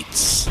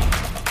points.